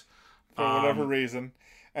swapped. For whatever reason.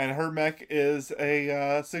 And her mech is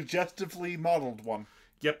a suggestively modeled one.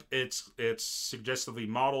 Yep, it's suggestively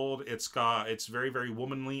modeled. It's very, very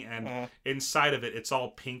womanly, and inside of it, it's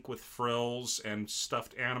all pink with frills and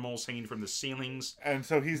stuffed animals hanging from the ceilings. And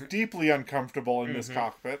so he's deeply uncomfortable in this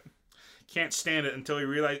cockpit. Can't stand it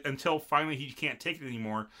until finally he can't take it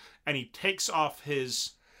anymore, and he takes off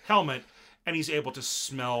his helmet, and he's able to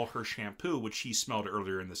smell her shampoo, which he smelled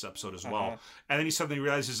earlier in this episode as well. And then he suddenly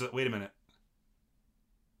realizes that, wait a minute,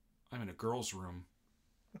 I'm in a girl's room.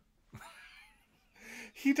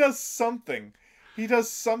 He does something. He does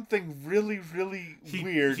something really, really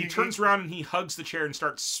weird. He turns around and he hugs the chair and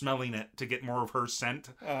starts smelling it to get more of her scent.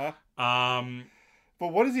 But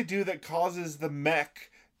what does he do that causes the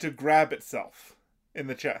mech to grab itself in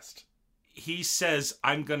the chest? He says,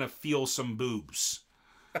 I'm gonna feel some boobs.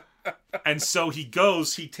 And so he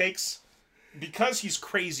takes... Because he's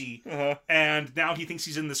crazy, and now he thinks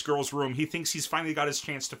he's in this girl's room, he thinks he's finally got his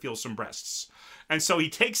chance to feel some breasts. And so he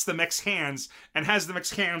takes the mech's hands and has the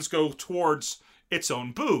mech's hands go towards its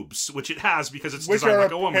own boobs, which it has because it's designed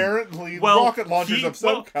like a woman. Apparently rocket launchers of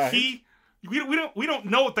some kind. We don't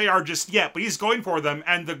know what they are just yet, but he's going for them.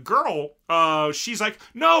 And the girl, she's like,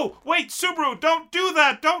 no, wait, Subaru, don't do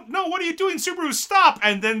that. No, what are you doing, Subaru? Stop.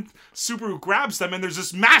 And then Subaru grabs them, and there's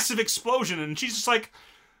this massive explosion, and she's just like,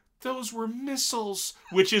 those were missiles,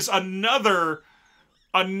 which is another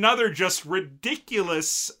just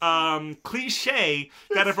ridiculous cliche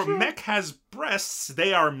that if a mech has breasts,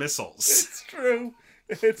 they are missiles.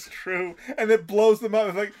 It's true, and it blows them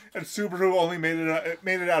up. And Subaru only made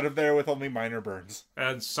it out of there with only minor burns.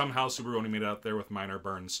 And somehow Subaru only made it out there with minor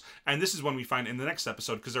burns. And this is when we find in the next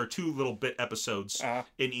episode, because there are 2 little bit episodes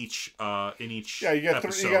in each. Yeah, you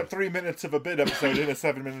got 3 minutes of a bit episode in a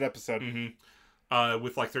 7-minute episode.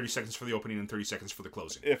 With 30 seconds for the opening and 30 seconds for the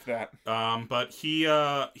closing. If that. But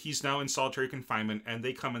he's now in solitary confinement, and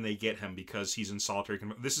they come and they get him because he's in solitary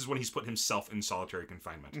confinement. This is when he's put himself in solitary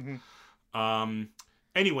confinement.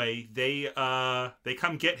 Anyway, they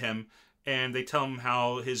come get him, and they tell him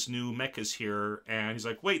how his new mech is here, and he's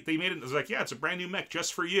like, wait, they made it? I was like, yeah, it's a brand new mech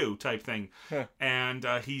just for you, type thing. And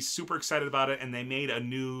he's super excited about it, and they made a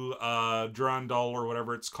new Durandal or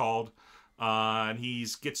whatever it's called. And he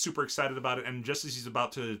gets super excited about it, and just as he's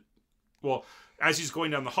about to, as he's going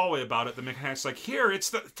down the hallway about it, the mechanic's like, here,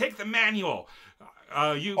 take the manual.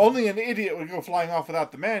 Only an idiot would go flying off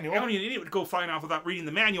without the manual. Only an idiot would go flying off without reading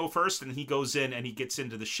the manual first, and he goes in and he gets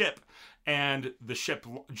into the ship, and the ship,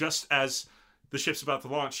 just as the ship's about to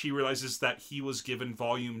launch, he realizes that he was given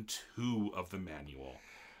volume 2 of the manual.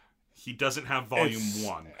 He doesn't have volume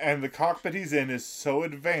 1. And the cockpit he's in is so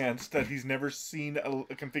advanced that he's never seen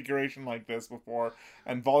a configuration like this before.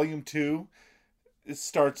 And volume 2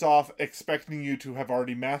 starts off expecting you to have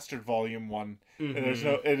already mastered volume 1. And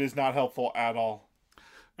it is not helpful at all.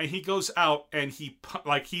 And he goes out and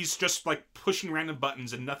he's just pushing random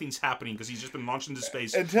buttons and nothing's happening because he's just been launched into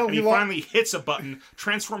space. Until he finally hits a button,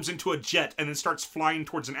 transforms into a jet, and then starts flying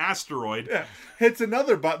towards an asteroid. Yeah. Hits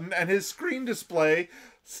another button, and his screen display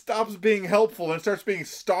stops being helpful and starts being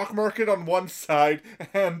stock market on one side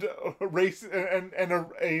and a race and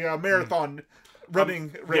a marathon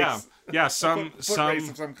running race. Yeah, some race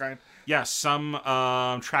of some kind. Yeah, some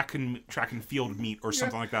track and field meet or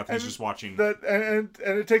something like that he's just watching. And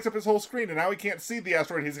it takes up his whole screen, and now he can't see the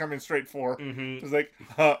asteroid he's coming straight for. It's like,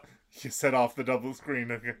 You set off the double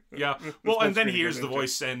screen. Yeah. Well, and then he hears the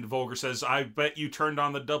voice, and Volger says, "I bet you turned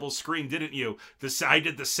on the double screen, didn't you? I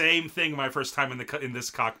did the same thing my first time in this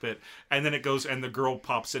cockpit." And then it goes, and the girl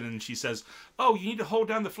pops in, and she says, "Oh, you need to hold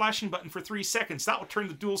down the flashing button for 3 seconds. That will turn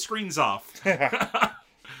the dual screens off."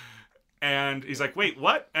 And he's like, "Wait,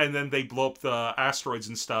 what?" And then they blow up the asteroids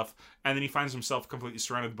and stuff. And then he finds himself completely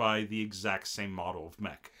surrounded by the exact same model of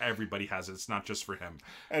mech. Everybody has it. It's not just for him.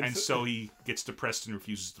 And so he gets depressed and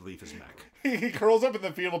refuses to leave his mech. He curls up in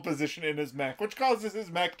the fetal position in his mech, which causes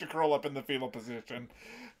his mech to curl up in the fetal position.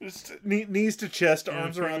 Just knees to chest,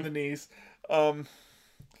 arms around the knees. And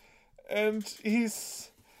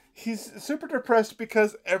he's super depressed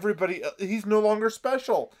because he's no longer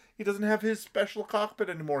special. He doesn't have his special cockpit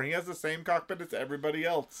anymore. He has the same cockpit as everybody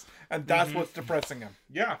else, and that's what's depressing him.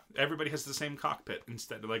 Yeah, everybody has the same cockpit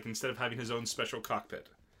instead of having his own special cockpit.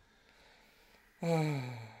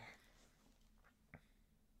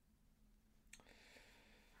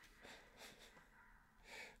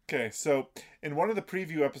 Okay, so in one of the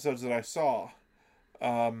preview episodes that I saw,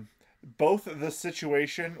 both the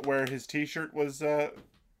situation where his T-shirt was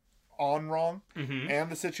on wrong, and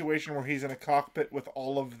the situation where he's in a cockpit with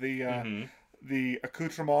all of the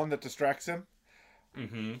accoutrement that distracts him.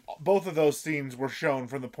 Both of those scenes were shown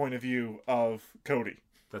from the point of view of Cody.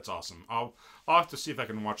 That's awesome. I'll have to see if I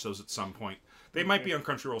can watch those at some point. They might be on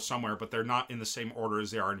Crunchyroll somewhere, but they're not in the same order as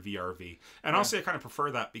they are in VRV. And honestly, I kind of prefer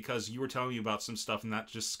that because you were telling me about some stuff, and that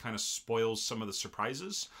just kind of spoils some of the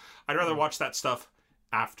surprises. I'd rather watch that stuff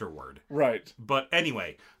afterward. Right. But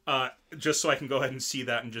anyway, just so I can go ahead and see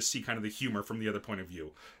that and just see kind of the humor from the other point of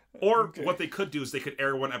view. Or what they could do is they could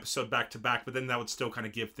air one episode back to back, but then that would still kind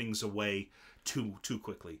of give things away too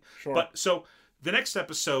quickly. Sure. But so the next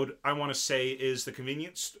episode I want to say is the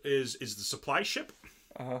convenience is the supply ship.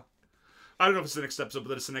 I don't know if it's the next episode,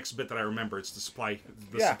 but it's the next bit that I remember. It's the supply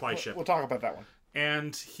ship. We'll talk about that one.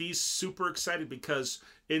 And he's super excited because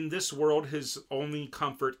in this world his only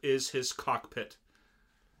comfort is his cockpit.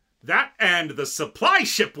 That and the supply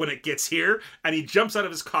ship when it gets here, and he jumps out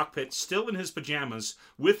of his cockpit, still in his pajamas,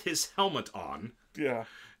 with his helmet on. Yeah.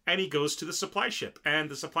 And he goes to the supply ship. And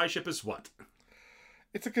the supply ship is what?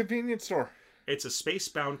 It's a convenience store. It's a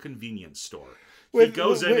space-bound convenience store. He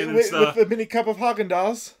goes in and it's with the mini cup of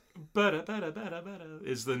Haagen-Dazs.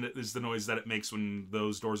 Is the noise that it makes when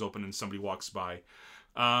those doors open and somebody walks by.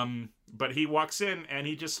 But he walks in and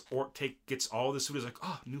he just gets all this food. He's like,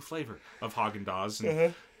 oh, new flavor of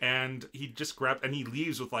Haagen-Dazs. And he just and he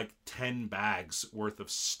leaves with like 10 bags worth of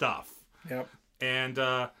stuff. Yep. And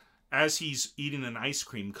as he's eating an ice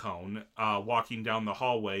cream cone, walking down the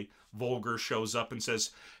hallway, Volger shows up and says,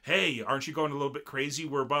 hey, aren't you going a little bit crazy?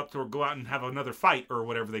 We're about to go out and have another fight, or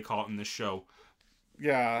whatever they call it in this show.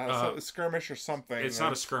 Yeah, a skirmish or something. It's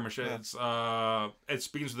not a skirmish. Yeah. It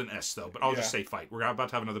begins with an S though, but I'll just say fight. We're about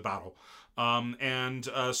to have another battle.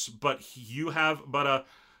 But you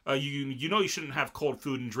know you shouldn't have cold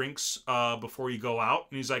food and drinks before you go out.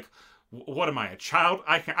 And he's like, what am I, a child?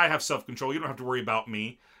 I have self-control. You don't have to worry about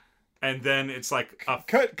me. And then it's like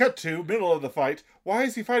cut to middle of the fight. Why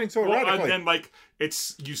is he fighting so erratically? And then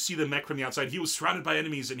you see the mech from the outside. He was surrounded by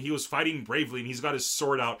enemies and he was fighting bravely and he's got his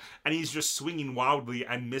sword out and he's just swinging wildly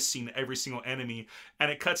and missing every single enemy. And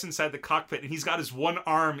it cuts inside the cockpit and he's got his one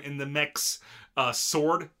arm in the mech's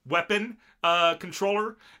sword weapon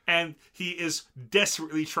controller and he is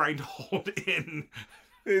desperately trying to hold in.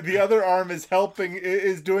 The other arm is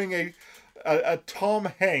doing a Tom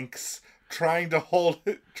Hanks. Trying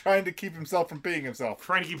to keep himself from peeing himself.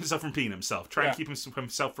 Trying to keep himself from peeing himself. Trying to keep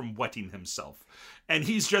himself from wetting himself. And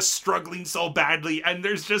he's just struggling so badly. And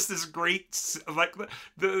there's just this great,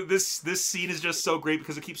 this scene is just so great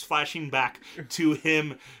because it keeps flashing back to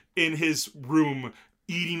him in his room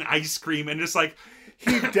eating ice cream and just like...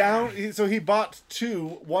 So he bought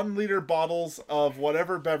 2 1-liter bottles of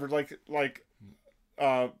whatever beverage, like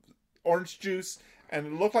orange juice. And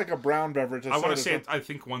it looked like a brown beverage. I want to say, I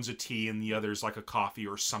think one's a tea and the other's like a coffee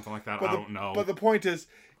or something like that. I don't know. But the point is,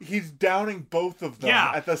 he's downing both of them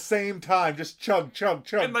at the same time. Just chug.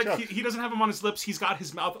 And he doesn't have them on his lips. He's got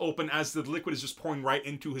his mouth open as the liquid is just pouring right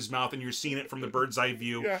into his mouth and you're seeing it from the bird's eye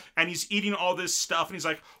view. Yeah. And he's eating all this stuff and he's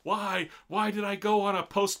like, why did I go on a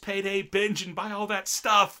post-payday binge and buy all that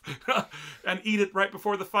stuff? And eat it right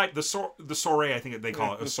before the fight. The soiree, I think they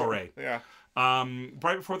call it. A soiree. Yeah.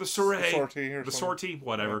 Right before the soiree, the sortie,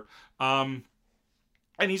 whatever. Yeah.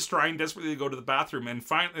 And he's trying desperately to go to the bathroom, and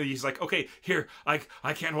finally he's like, "Okay, here, I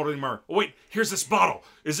can't hold it anymore. Oh, wait, here's this bottle.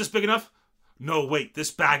 Is this big enough? No, wait,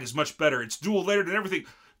 this bag is much better. It's dual layered and everything.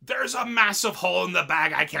 There's a massive hole in the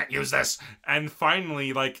bag. I can't use this." And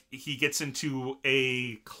finally, he gets into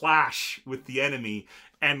a clash with the enemy,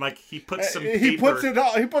 and like he puts some he paper.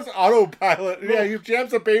 He puts autopilot. Well, yeah, he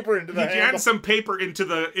jams some paper into the. He jams some paper into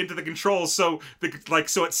the controls, so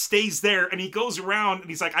so it stays there, and he goes around and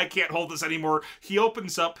he's like, I can't hold this anymore. He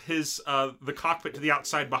opens up his the cockpit to the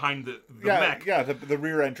outside behind the mech. Yeah, the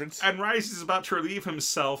rear entrance. And Rise is about to relieve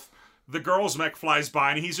himself. The girl's mech flies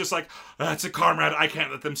by, and he's just like, "That's a comrade. I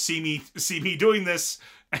can't let them see me doing this."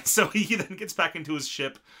 And so he then gets back into his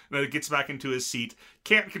ship, and then gets back into his seat.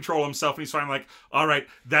 Can't control himself, and he's finally like, "All right,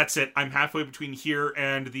 that's it. I'm halfway between here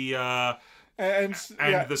and the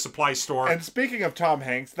the supply store." And speaking of Tom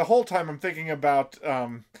Hanks, the whole time I'm thinking about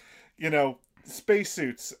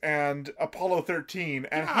spacesuits and Apollo 13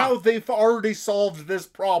 and how they've already solved this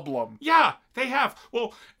problem. Yeah, they have.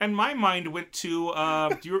 Well, and my mind went to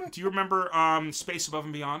do you remember Space Above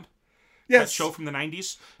and Beyond? Yes. That show from the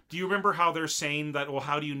 90s. Do you remember how they're saying that, well,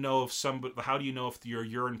 how do you know if your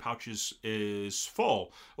urine pouch is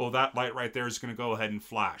full? Well, that light right there is going to go ahead and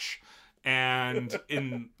flash. And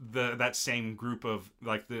in that same group of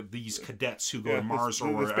like these cadets who go to Mars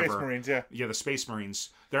or wherever, the Space Marines, the Space Marines.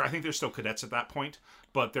 I think they're still cadets at that point,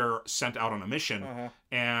 but they're sent out on a mission,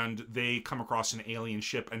 and they come across an alien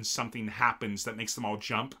ship, and something happens that makes them all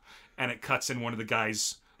jump, and it cuts in one of the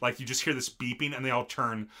guys. Like you just hear this beeping, and they all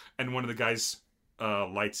turn, and one of the guys'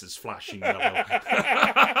 lights is flashing yellow.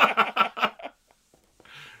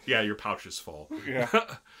 Yeah, your pouch is full. Yeah.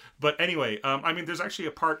 But anyway, I mean, there's actually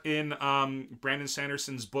a part in Brandon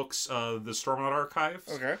Sanderson's books, The Stormlight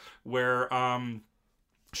Archives, where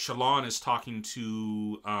Shallan is talking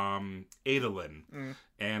to Adolin.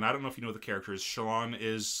 And I don't know if you know the character is. Shallan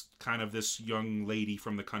is kind of this young lady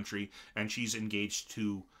from the country, and she's engaged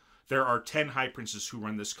to... There are 10 high princes who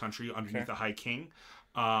run this country underneath the High King.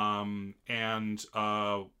 And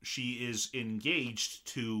she is engaged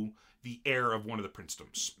to the heir of one of the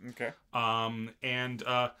princedoms. Okay. And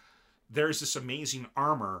there's this amazing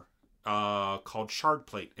armor called Shard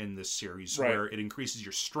Plate in this series, where it increases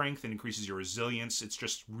your strength and increases your resilience. It's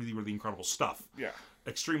just really, really incredible stuff. Yeah.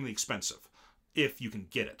 Extremely expensive, if you can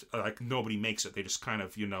get it. Like, nobody makes it. They just kind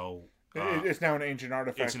of, it's now an ancient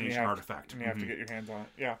artifact. It's an ancient artifact. And you have to get your hands on it.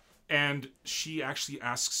 Yeah. And she actually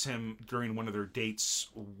asks him during one of their dates,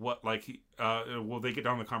 what, will they get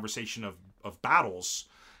down the conversation of battles?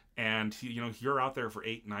 And, you're out there for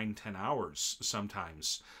 8, 9, 10 hours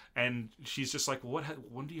sometimes. And she's just like, what happens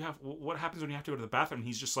when you have to go to the bathroom? And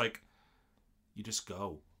he's just like, you just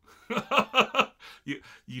go.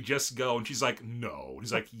 you just go. And she's like, no. And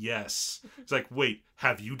he's like, yes. He's like, wait,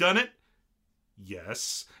 have you done it?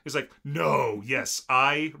 Yes. He's like, no, yes,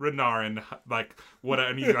 I, Renarin,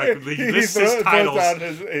 he lists his titles. Out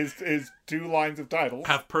his 2 lines of titles.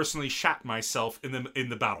 Have personally shat myself in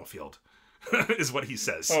the battlefield. Is what he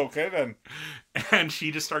says. Okay, then. And she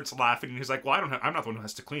just starts laughing, and he's like, well, I'm not the one who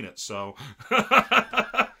has to clean it, so.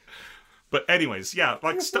 But anyways, yeah,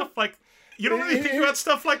 like stuff like, you don't really think about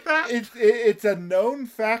stuff like that? It's a known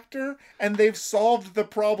factor, and they've solved the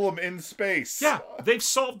problem in space. Yeah, they've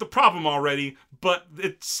solved the problem already, but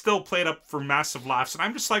it's still played up for massive laughs. And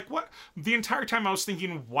I'm just like, what? The entire time I was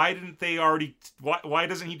thinking, why don't they have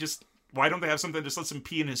something that just lets him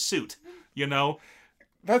pee in his suit?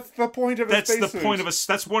 That's the point of a spacesuit.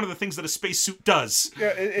 That's one of the things that a spacesuit does.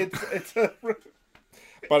 Yeah, it's a...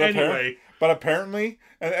 But anyway... But apparently,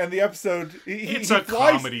 and the episode... It's a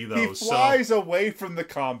comedy, though. He flies away from the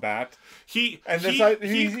combat. He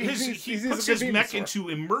puts his mech into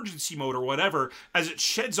emergency mode or whatever as it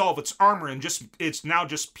sheds all of its armor and it's now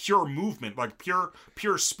just pure movement, like pure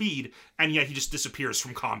speed, and yet he just disappears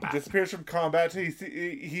from combat. He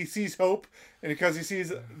sees hope, and because he sees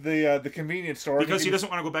the convenience store. Because he doesn't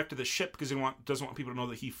want to go back to the ship because he doesn't want people to know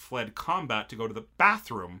that he fled combat to go to the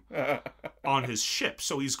bathroom on his ship.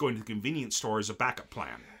 So he's going to the convenience store as a backup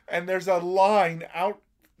plan. And there's a line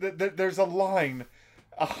there's a line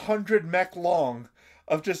 100 mech long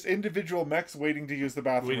of just individual mechs waiting to use the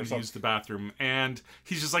bathroom. And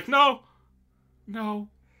he's just like, no,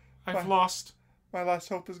 I've lost. My last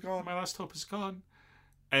hope is gone.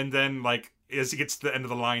 And then, like, as he gets to the end of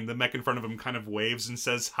the line, the mech in front of him kind of waves and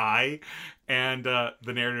says hi. And the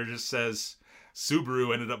narrator just says,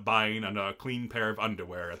 Subaru ended up buying a clean pair of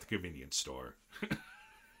underwear at the convenience store.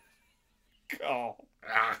 Oh.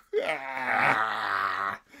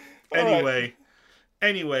 Anyway.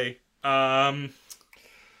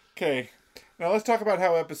 Okay. Now let's talk about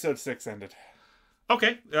how episode 6 ended.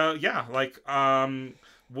 Okay. Yeah.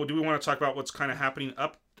 Well, do we want to talk about what's kind of happening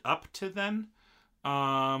up to then?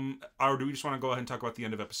 Or do we just want to go ahead and talk about the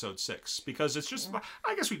end of episode 6? Because it's just,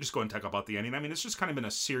 I guess we just go and talk about the ending. I mean, it's just kind of been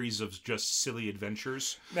a series of just silly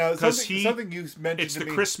adventures. Now, something you mentioned it's the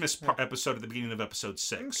Christmas episode at the beginning of episode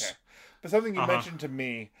 6. Okay. But something you mentioned to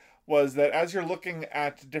me was that as you're looking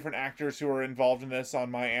at different actors who are involved in this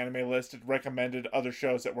on my anime list, it recommended other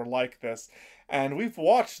shows that were like this. And we've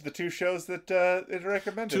watched the 2 shows that it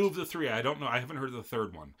recommended. 2 of the 3. I don't know. I haven't heard of the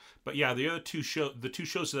third one. But yeah, the other 2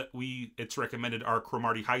 shows that it's recommended are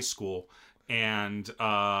Cromartie High School and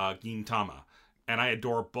Gintama. And I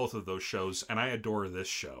adore both of those shows, and I adore this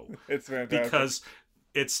show. It's fantastic. Because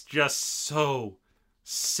it's just so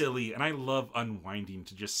silly, and I love unwinding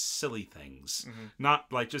to just silly things.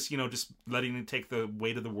 Not like just letting it take the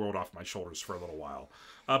weight of the world off my shoulders for a little while.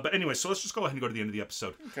 But anyway, so let's just go ahead and go to the end of the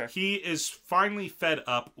episode. Okay. He is finally fed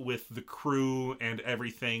up with the crew and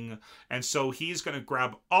everything, and so he's going to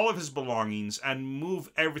grab all of his belongings and move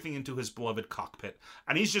everything into his beloved cockpit.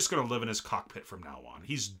 And he's just going to live in his cockpit from now on.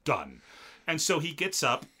 He's done. And so he gets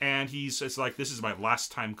up, and it's like, this is my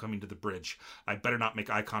last time coming to the bridge. I better not make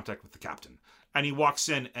eye contact with the captain. And he walks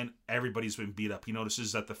in, and everybody's been beat up. He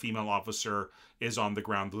notices that the female officer is on the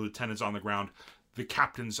ground, the lieutenant's on the ground, the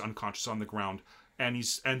captain's unconscious on the ground,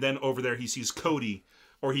 and then over there he sees Cody,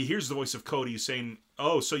 or he hears the voice of Cody saying,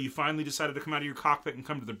 "Oh, so you finally decided to come out of your cockpit and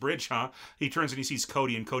come to the bridge, huh?" He turns and he sees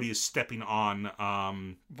Cody, and Cody is stepping on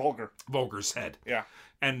Volgar's head. Yeah,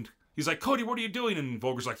 and he's like, "Cody, what are you doing?" And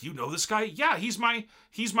Volgar's like, "You know this guy? Yeah, he's my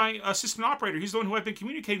assistant operator. He's the one who I've been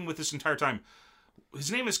communicating with this entire time.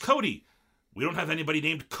 His name is Cody. We don't have anybody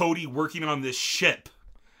named Cody working on this ship.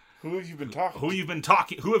 Who have you been talking? Who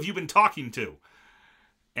have you been talking to?"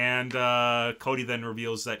 And Cody then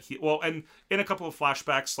reveals that and in a couple of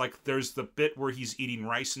flashbacks, like there's the bit where he's eating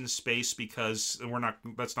rice in space because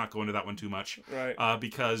let's not go into that one too much, right?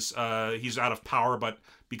 Because he's out of power, but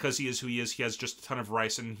because he is who he is, he has just a ton of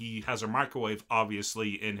rice, and he has a microwave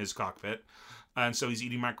obviously in his cockpit, and so he's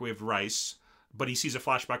eating microwaved rice. But he sees a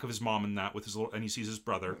flashback of his mom in that and he sees his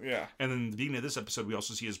brother. Yeah. And then at the beginning of this episode, we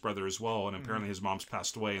also see his brother as well, and apparently his mom's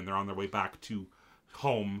passed away, and they're on their way back to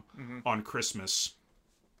home on Christmas.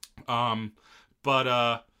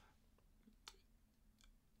 But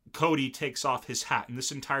Cody takes off his hat, and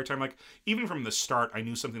this entire time, like, even from the start, I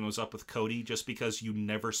knew something was up with Cody, just because you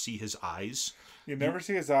never see his eyes. You never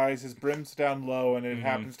see his eyes. His brim's down low, and it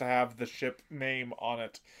happens to have the ship name on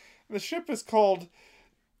it. The ship is called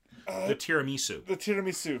the Tiramisu. The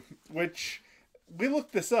Tiramisu, which we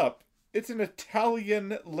looked this up. It's an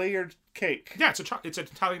Italian layered cake. Yeah, it's an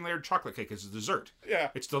Italian layered chocolate cake. It's a dessert.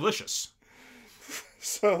 Yeah, it's delicious.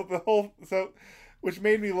 Which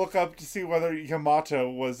made me look up to see whether Yamato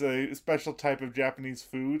was a special type of Japanese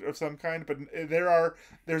food of some kind. But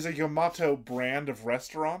there's a Yamato brand of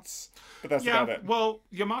restaurants, but that's about it. Well,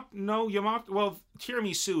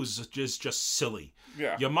 Tiramisu is just silly.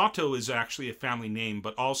 Yeah. Yamato is actually a family name,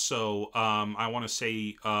 but also I want to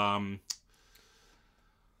say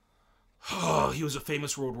he was a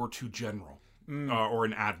famous World War II general. Or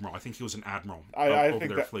an admiral. I think he was an admiral over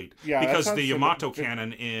their fleet. Yeah, because the Yamato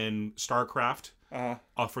cannon in StarCraft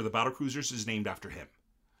for the battlecruisers is named after him.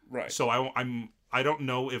 Right. So I don't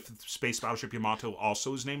know if Space Battleship Yamato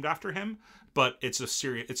also is named after him, but it's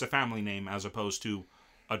a family name as opposed to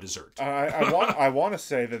a dessert. I want to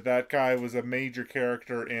say that guy was a major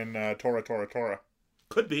character in Tora Tora Tora.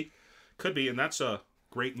 Could be, and that's a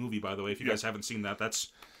great movie, by the way. If you guys haven't seen that,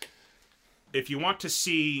 if you want to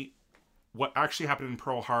see what actually happened in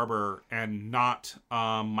Pearl Harbor and not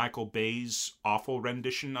Michael Bay's awful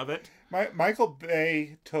rendition of it. Michael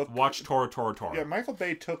Bay watch Tora Tora Tora. Yeah, Michael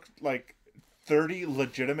Bay took like 30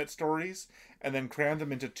 legitimate stories and then crammed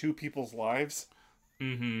them into 2 people's lives.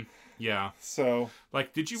 Mm-hmm. Yeah. So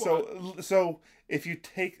like, did you? So if you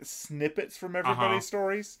take snippets from everybody's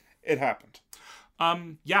stories, it happened.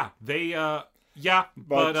 Yeah. They. Yeah.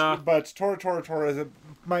 But Tora Tora Tora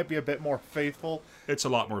might be a bit more faithful. It's a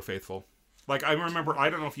lot more faithful. Like, I remember, I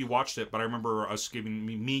don't know if you watched it, but I remember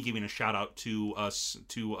me giving a shout out to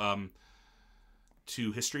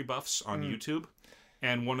history buffs on YouTube,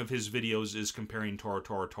 and one of his videos is comparing Tora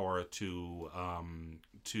Tora Tora to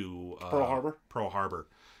Pearl Harbor,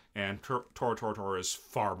 and Tora Tora Tora is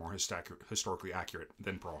far more historically accurate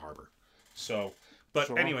than Pearl Harbor. So, but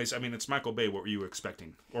anyways, I mean, it's Michael Bay. What were you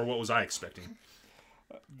expecting, or what was I expecting?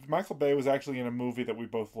 Michael Bay was actually in a movie that we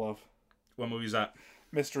both love. What movie is that?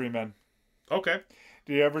 Mystery Men. Okay.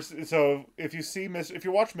 Do you ever? So if you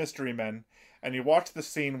watch Mystery Men and you watch the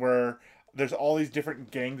scene where there's all these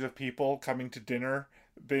different gangs of people coming to dinner,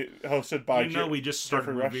 hosted by we just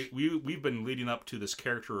started. We've been leading up to this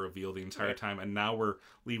character reveal the entire time, and now we're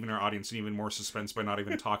leaving our audience in even more suspense by not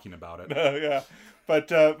even talking about it. Yeah,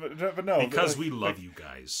 but no, because we love you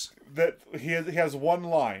guys. That he has one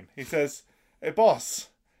line. He says, "Hey boss,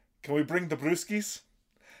 can we bring the brewskis?"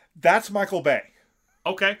 That's Michael Bay.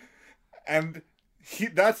 Okay. And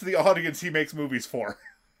that's the audience he makes movies for.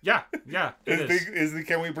 Yeah,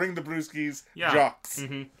 Can we bring the Brewskis jocks?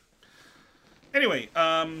 Mm-hmm. Anyway,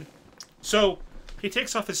 so he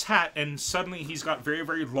takes off his hat, and suddenly he's got very,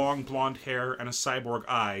 very long blonde hair and a cyborg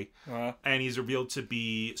eye, and he's revealed to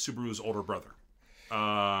be Subaru's older brother.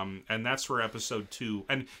 And that's where episode 2.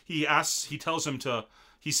 And he tells him to.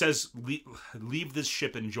 He says, "Leave this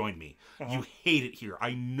ship and join me. You hate it here.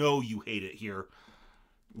 I know you hate it here.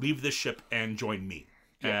 Leave this ship and join me."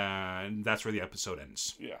 Yeah. And that's where the episode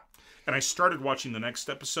ends. Yeah. And I started watching the next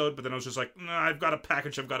episode, but then I was just like, nah, I've got a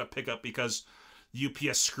package I've got to pick up because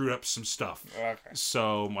UPS screwed up some stuff. Okay.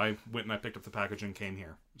 So I went and I picked up the package and came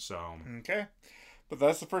here. So. Okay. But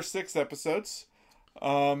that's the first 6 episodes.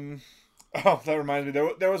 Oh, that reminds me.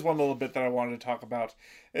 There was one little bit that I wanted to talk about.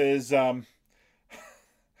 Is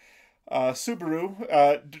Subaru,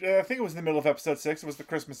 I think it was in the middle of episode 6. It was the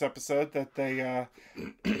Christmas episode that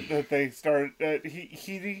they started.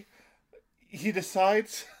 He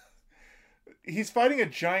decides he's fighting a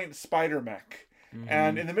giant spider mech,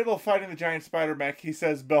 and in the middle of fighting the giant spider mech, he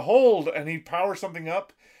says, "Behold!" and he powers something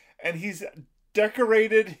up, and he's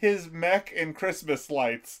decorated his mech in Christmas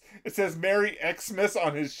lights. It says Merry Xmas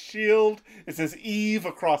on his shield. It says Eve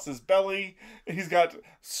across his belly. He's got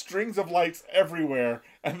strings of lights everywhere.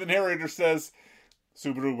 And the narrator says,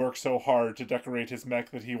 Subaru worked so hard to decorate his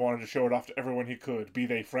mech that he wanted to show it off to everyone he could, be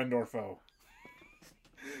they friend or foe.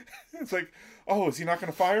 It's like, oh, is he not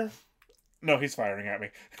going to fire? No, he's firing at me.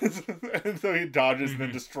 And so he dodges and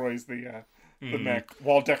then destroys the mech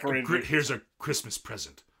while decorating. Here's a Christmas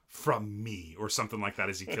present. From me, or something like that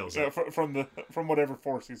as he kills it. From whatever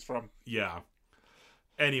force he's from. Yeah.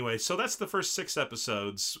 Anyway, so that's the first 6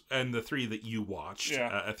 episodes, and the 3 that you watched.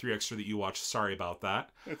 Yeah. 3 extra that you watched. Sorry about that.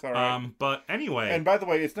 It's all right. But anyway. And by the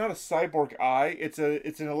way, it's not a cyborg eye. It's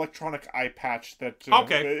an electronic eye patch that.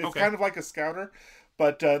 It's kind of like a scouter.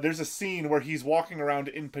 But there's a scene where he's walking around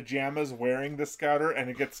in pajamas wearing the scouter, and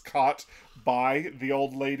it gets caught by the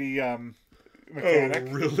old lady. Mechanic.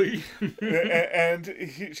 Oh, really? And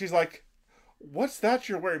she's like, "What's that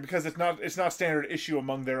you're wearing?" Because it's not standard issue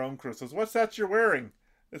among their own crew. So what's that you're wearing?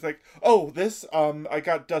 It's like, "Oh, this I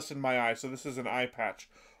got dust in my eye, so this is an eye patch."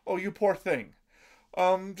 "Oh, you poor thing.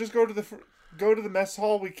 Just go to the mess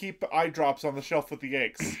hall. We keep eye drops on the shelf with the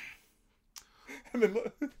eggs." And then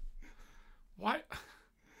what?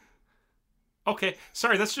 Okay,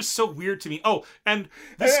 sorry, that's just so weird to me. Oh, and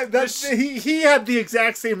he had the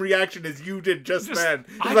exact same reaction as you did just then.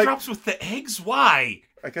 Eye drops with the eggs? Why?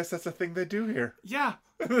 I guess that's a thing they do here. Yeah.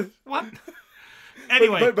 What?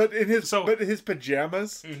 Anyway, but his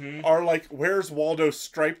pajamas are like Where's Waldo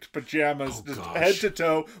striped pajamas, just head to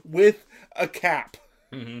toe with a cap.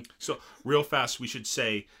 Mm-hmm. So real fast, we should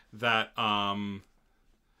say that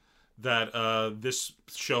this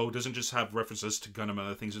show doesn't just have references to Gundam and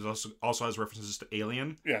other things. It also has references to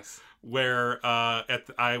Alien. Yes. Where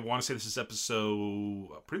I want to say this is episode.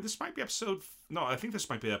 This might be episode. No, I think this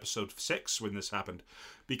might be episode 6 when this happened,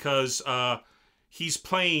 because he's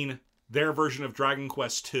playing their version of Dragon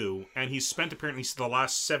Quest II, and he's spent apparently the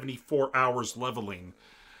last 74 hours leveling.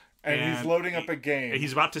 And he's loading up a game.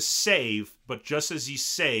 He's about to save, but just as he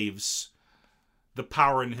saves, the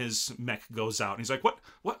power in his mech goes out. And he's like,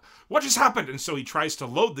 what just happened? And so he tries to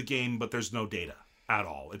load the game, but there's no data at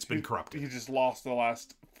all. It's been corrupted. He just lost the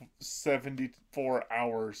last 74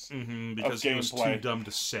 hours because he was too dumb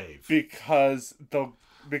to save. Because the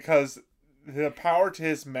power to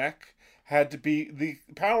his mech had to be the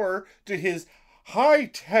power to his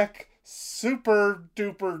high-tech,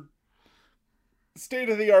 super-duper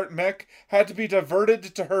state-of-the-art mech had to be diverted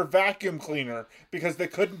to her vacuum cleaner because they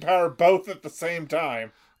couldn't power both at the same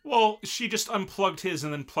time. Well, she just unplugged his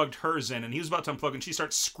and then plugged hers in, and he was about to unplug, and she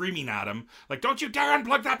starts screaming at him, like, "Don't you dare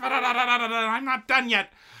unplug that! I'm not done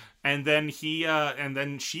yet!" And then she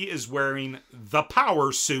is wearing the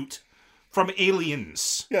power suit from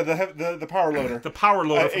Aliens. Yeah, the power loader. The power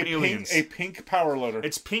loader from Aliens. A pink power loader.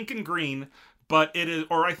 It's pink and green, but it is,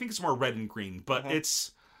 or I think it's more red and green, but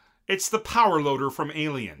it's the power loader from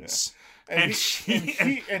Aliens. Yeah.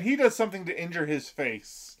 And he does something to injure his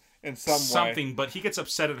face in some way. But he gets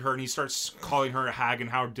upset at her and he starts calling her a hag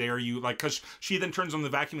and how dare you, like, because she then turns on the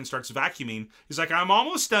vacuum and starts vacuuming. He's like, "I'm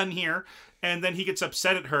almost done here," and then he gets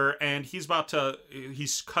upset at her and he's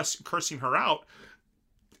cursing her out,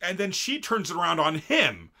 and then she turns it around on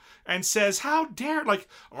him and says, "How dare, like,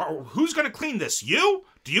 who's gonna clean this? You?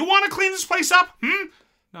 Do you want to clean this place up?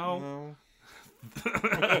 No.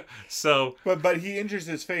 So, but he injures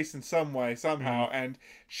his face in some way somehow, and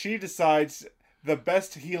she decides the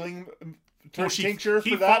best healing tincture for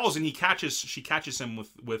that. He falls and she catches him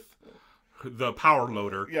with the power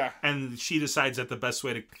loader. Yeah. And she decides that the best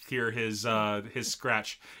way to cure his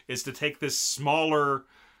scratch is to take this smaller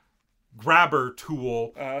grabber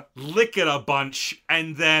tool, lick it a bunch,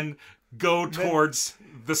 and then go towards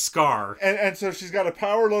the scar. And so she's got a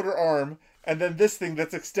power loader arm, and then this thing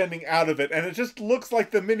that's extending out of it, and it just looks like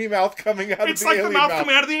the mini mouth coming out of the alien mouth. It's like the mouth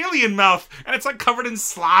coming out of the alien mouth, and it's like covered in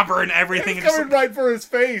slobber and everything. It's coming right for his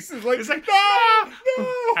face. It's like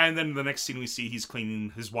no! And then the next scene we see, he's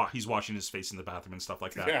cleaning he's washing his face in the bathroom and stuff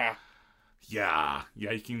like that. Yeah.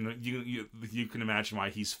 You can imagine why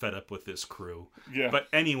he's fed up with this crew. Yeah. But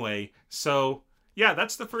anyway, so yeah,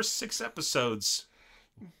 that's the first 6 episodes.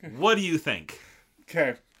 What do you think?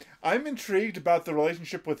 Okay. I'm intrigued about the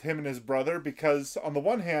relationship with him and his brother because, on the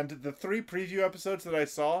one hand, the 3 preview episodes that I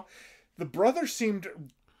saw, the brother seemed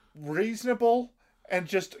reasonable and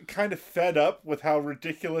just kind of fed up with how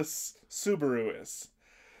ridiculous Subaru is.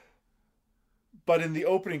 But in the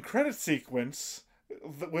opening credit sequence,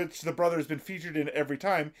 which the brother has been featured in every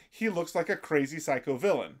time, he looks like a crazy psycho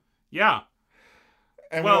villain. Yeah.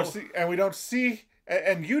 And we don't see...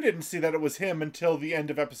 And you didn't see that it was him until the end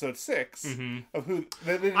of episode 6 of who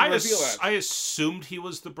they didn't reveal that. I assumed he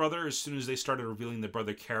was the brother as soon as they started revealing the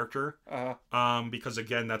brother character. Because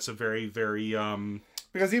again, that's a very, very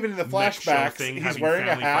because even in the flashbacks, he's wearing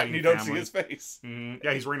a hat and you don't see his face.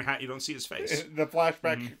 Yeah, he's wearing a hat, you don't see his face. The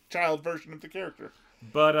flashback child version of the character.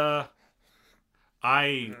 But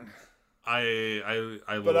I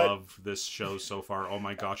love this show so far. Oh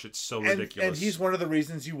my gosh, it's so ridiculous. And he's one of the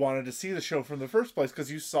reasons you wanted to see the show from the first place,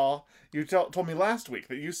 because you told me last week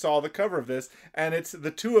that you saw the cover of this, and it's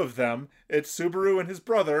the 2 of them. It's Subaru and his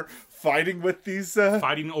brother fighting with these...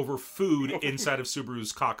 fighting over food inside of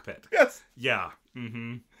Subaru's cockpit. Yes. Yeah.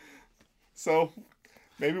 So...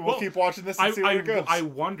 maybe we'll keep watching this and see where it goes. I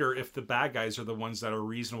wonder if the bad guys are the ones that are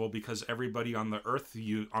reasonable because everybody on the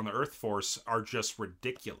Earth Force are just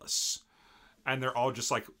ridiculous. And they're all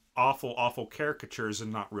just like awful, awful caricatures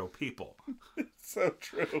and not real people. So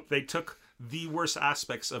true. They took the worst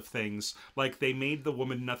aspects of things. Like they made the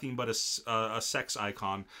woman nothing but a sex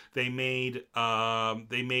icon. They made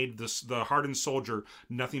the hardened soldier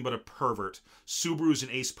nothing but a pervert. Subaru's an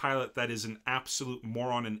ace pilot that is an absolute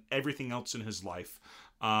moron in everything else in his life.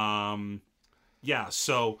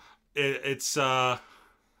 So it's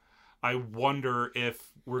I wonder if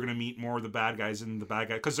we're gonna meet more of the bad guys in the bad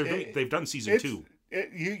guy because they've done season 2.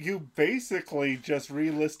 You basically just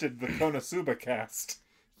relisted the Konosuba cast.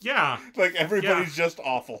 Yeah, like everybody's just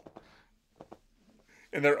awful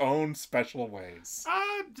in their own special ways.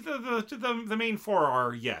 The main 4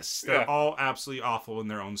 are they're all absolutely awful in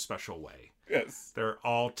their own special way. Yes, they're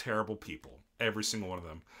all terrible people, every single one of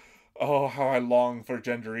them. Oh, how I long for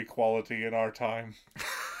gender equality in our time.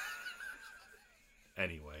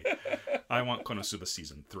 Anyway, I want Konosuba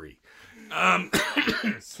season 3.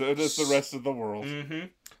 So does the rest of the world.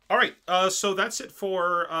 All right, so that's it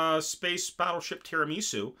for Space Battleship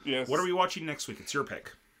Tiramisu. Yes. What are we watching next week? It's your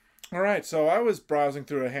pick. All right, so I was browsing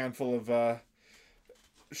through a handful of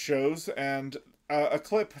shows, and a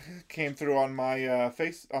clip came through on my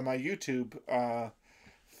YouTube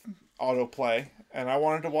autoplay, and I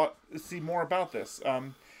wanted to see more about this.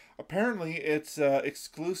 Apparently, it's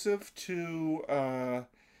exclusive to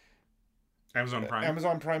Amazon Prime.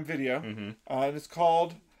 Amazon Prime Video, and it's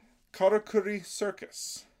called Karakuri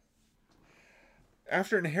Circus.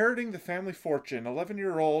 After inheriting the family fortune,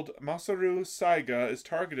 11-year-old Masaru Saiga is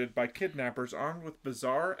targeted by kidnappers armed with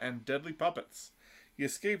bizarre and deadly puppets. He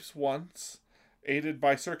escapes once, aided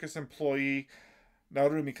by circus employee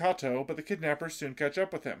Narumi Kato, but the kidnappers soon catch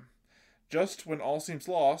up with him. Just when all seems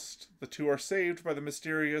lost, the 2 are saved by the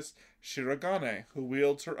mysterious Shirogane, who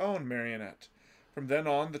wields her own marionette. From then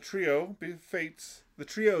on, the trio's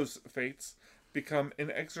fates become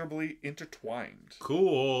inexorably intertwined.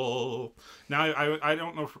 Cool. Now, I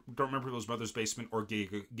don't remember if it was Mother's Basement or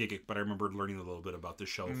Giggik, but I remember learning a little bit about this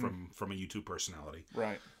show from a YouTube personality.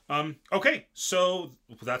 Right. Okay, so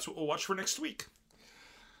that's what we'll watch for next week.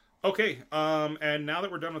 Okay, and now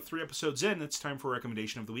that we're done with 3 episodes in, it's time for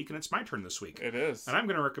recommendation of the week, and it's my turn this week. It is. And I'm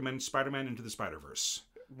going to recommend Spider-Man Into the Spider-Verse.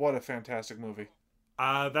 What a fantastic movie.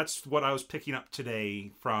 That's what I was picking up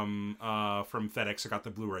today from FedEx. I got the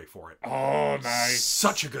Blu-ray for it. Oh, nice.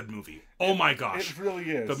 Such a good movie. Oh my gosh. It really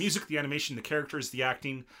is. The music, the animation, the characters, the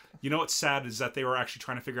acting. You know what's sad is that they were actually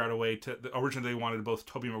trying to figure out a way to... Originally, they wanted both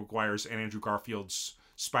Tobey Maguire's and Andrew Garfield's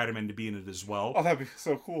Spider-Man to be in it as well. Oh, that'd be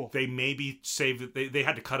so cool. They maybe saved it. They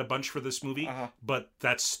had to cut a bunch for this movie, but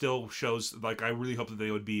that still shows, like, I really hope that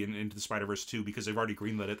they would be Into the Spider-Verse 2 because they've already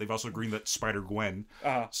greenlit it. They've also greenlit Spider-Gwen.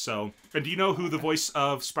 So, and do you know who the voice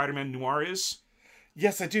of Spider-Man Noir is?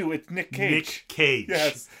 Yes, I do. It's Nick Cage. Nick Cage.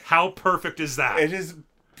 Yes. How perfect is that? It is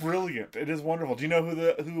brilliant. It is wonderful. Do you know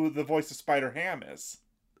who the voice of Spider-Ham is?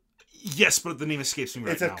 Yes, but the name escapes me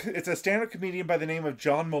now. It's a stand-up comedian by the name of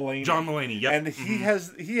John Mulaney. John Mulaney, yep. And he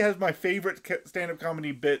has my favorite stand-up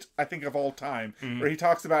comedy bit, I think, of all time, where he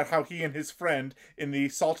talks about how he and his friend in the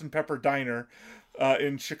Salt and Pepper Diner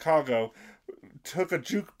in Chicago took a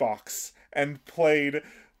jukebox and played... is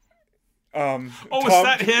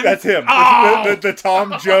that him? That's him. Oh! The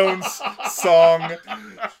Tom Jones song,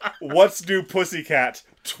 What's New Pussycat,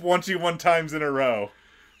 21 times in a row.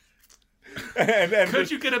 And could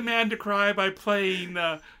you get a man to cry by playing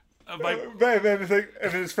and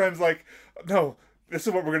his friend's like, no, this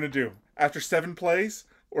is what we're going to do. After 7 plays,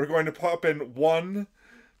 we're going to pop in one,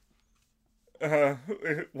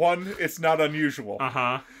 It's Not Unusual.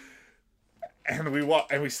 And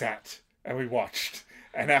we sat and we watched.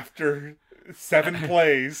 And after 7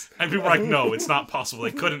 plays... And people were like, no, it's not possible.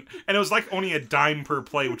 They couldn't. And it was like only a dime per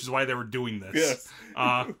play, which is why they were doing this. Yes.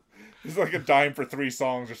 It's like a dime for 3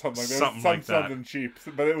 songs or something like that. Something cheap.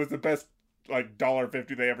 But it was the best, like,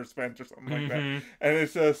 $1.50 they ever spent or something like that. And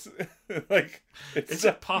it's just, like... Is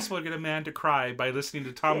it possible to get a man to cry by listening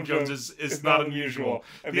to Tom Jones is not unusual?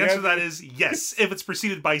 The answer to that is yes, if it's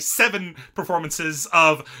preceded by 7 performances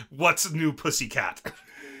of What's New Pussycat.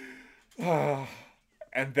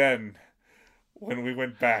 And then, when we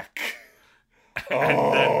went back...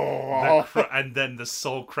 and then the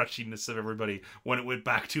soul crunchiness of everybody when it went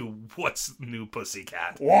back to What's New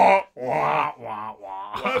Pussycat. Wah, wah, wah,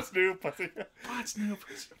 wah. What's New Pussycat? What's New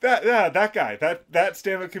Pussycat? That guy, that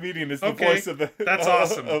stand-up comedian is the voice of the... That's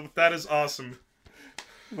awesome. That is awesome.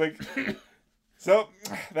 Like, so,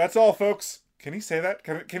 that's all, folks. Can he say that?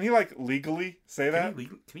 Can he like, legally say that?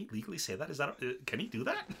 Can he legally say that? Can he do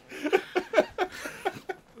that?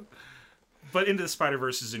 But Into the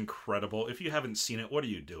Spider-Verse is incredible. If you haven't seen it, what are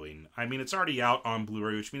you doing? I mean, it's already out on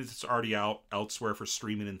Blu-ray, which means it's already out elsewhere for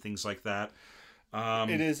streaming and things like that.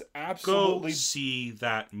 It is absolutely... Go see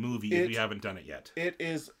that movie if you haven't done it yet. It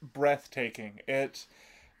is breathtaking.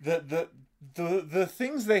 The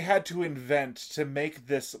things they had to invent to make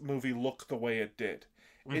this movie look the way it did.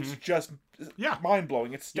 It's just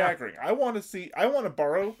mind-blowing. It's staggering. Yeah. I want to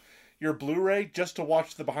borrow your Blu-ray just to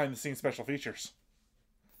watch the behind-the-scenes special features.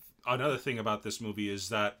 Another thing about this movie is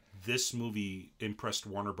that this movie impressed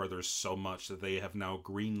Warner Brothers so much that they have now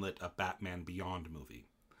greenlit a Batman Beyond movie.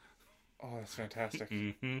 Oh, that's fantastic.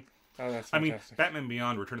 Mm-hmm. Oh, that's fantastic. I mean, Batman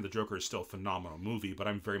Beyond Return of the Joker is still a phenomenal movie, but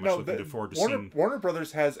I'm very much looking forward to seeing... Warner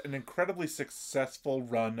Brothers has an incredibly successful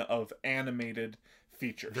run of animated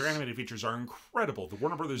features. Their animated features are incredible. The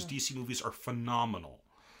Warner Brothers DC movies are phenomenal.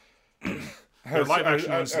 Their live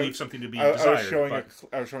action ones leave something to be desired.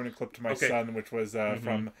 I was showing a clip to my son, which was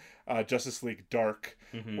from Justice League Dark,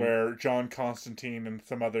 where John Constantine and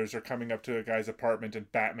some others are coming up to a guy's apartment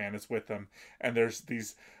and Batman is with them. And there's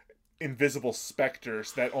these invisible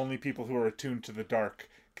specters that only people who are attuned to the dark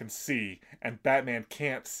can see. And Batman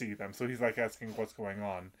can't see them. So he's like asking what's going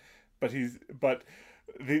on. But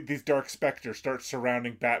these dark specters start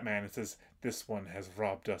surrounding Batman and says, "This one has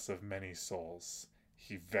robbed us of many souls.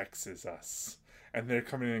 He vexes us." And they're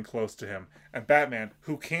coming in close to him. And Batman,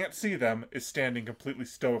 who can't see them, is standing completely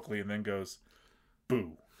stoically and then goes,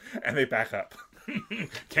 "Boo." And they back up.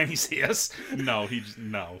 Can he see us? No, he's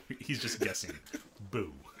just guessing.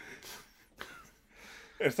 Boo.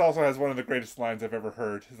 It also has one of the greatest lines I've ever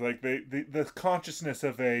heard. It's like the consciousness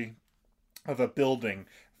of a building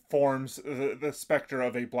forms the specter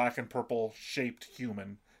of a black and purple shaped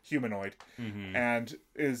humanoid, and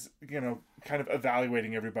is, kind of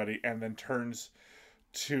evaluating everybody, and then turns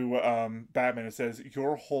to Batman and says,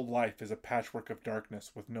 "Your whole life is a patchwork of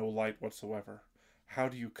darkness with no light whatsoever. How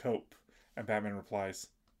do you cope?" And Batman replies,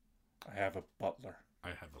 "I have a butler." I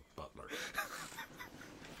have a butler.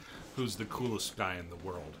 Who's the coolest guy in the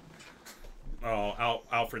world. Oh,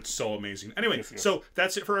 Alfred's so amazing. Anyway, so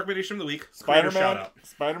that's it for recommendation of the week.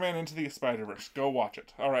 Spider-Man Into the Spider-Verse. Go watch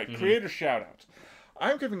it. All right, creator shout-out.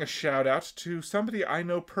 I'm giving a shout-out to somebody I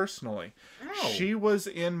know personally. Oh. She was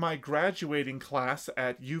in my graduating class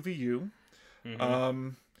at UVU.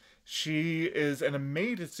 She is an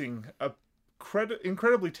amazing,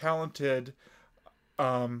 incredibly talented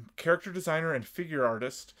character designer and figure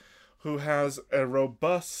artist who has a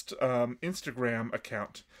robust Instagram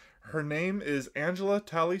account. Her name is Angela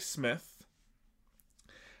Talley Smith,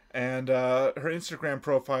 and her Instagram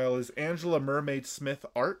profile is Angela Mermaid Smith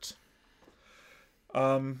Art.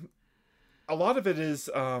 A lot of it is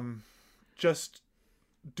just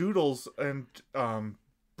doodles and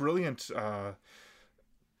brilliant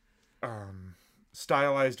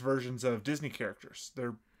stylized versions of Disney characters.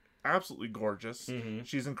 They're absolutely gorgeous. Mm-hmm.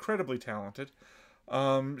 She's incredibly talented.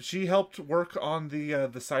 She helped work on the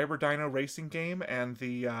Cyber Dino racing game and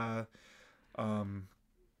the other the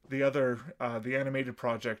animated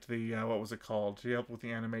project. The what was it called? She helped with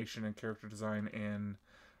the animation and character design in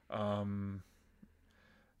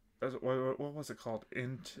what was it called?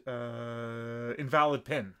 Invalid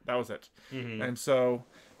Pin. That was it. Mm-hmm. And so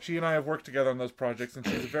she and I have worked together on those projects, and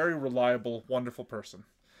she's a very reliable, wonderful person.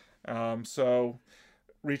 So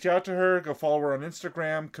reach out to her, go follow her on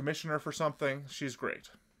Instagram, commission her for something. She's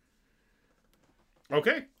great.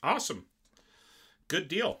 Okay, awesome. Good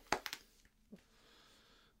deal.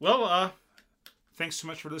 Well, thanks so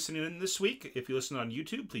much for listening in this week. If you listen on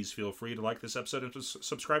YouTube, please feel free to like this episode and to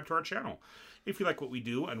subscribe to our channel. If you like what we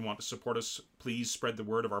do and want to support us, please spread the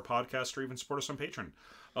word of our podcast or even support us on Patreon.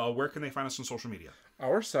 Where can they find us on social media?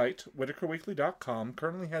 Our site, WhitakerWeekly.com,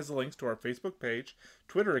 currently has the links to our Facebook page,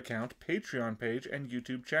 Twitter account, Patreon page, and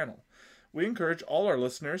YouTube channel. We encourage all our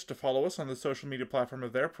listeners to follow us on the social media platform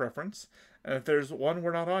of their preference, and if there's one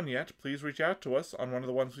we're not on yet, please reach out to us on one of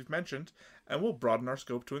the ones we've mentioned, and we'll broaden our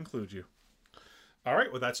scope to include you. All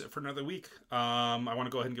right, well, that's it for another week. I want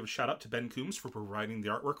to go ahead and give a shout-out to Ben Coombs for providing the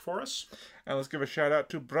artwork for us. And let's give a shout-out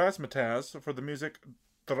to Brasmataz for the music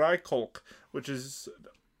Dreikolk, which is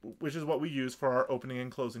what we use for our opening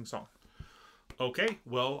and closing song. Okay,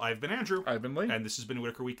 well, I've been Andrew. I've been Lee. And this has been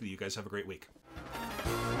Whitaker Weekly. You guys have a great week.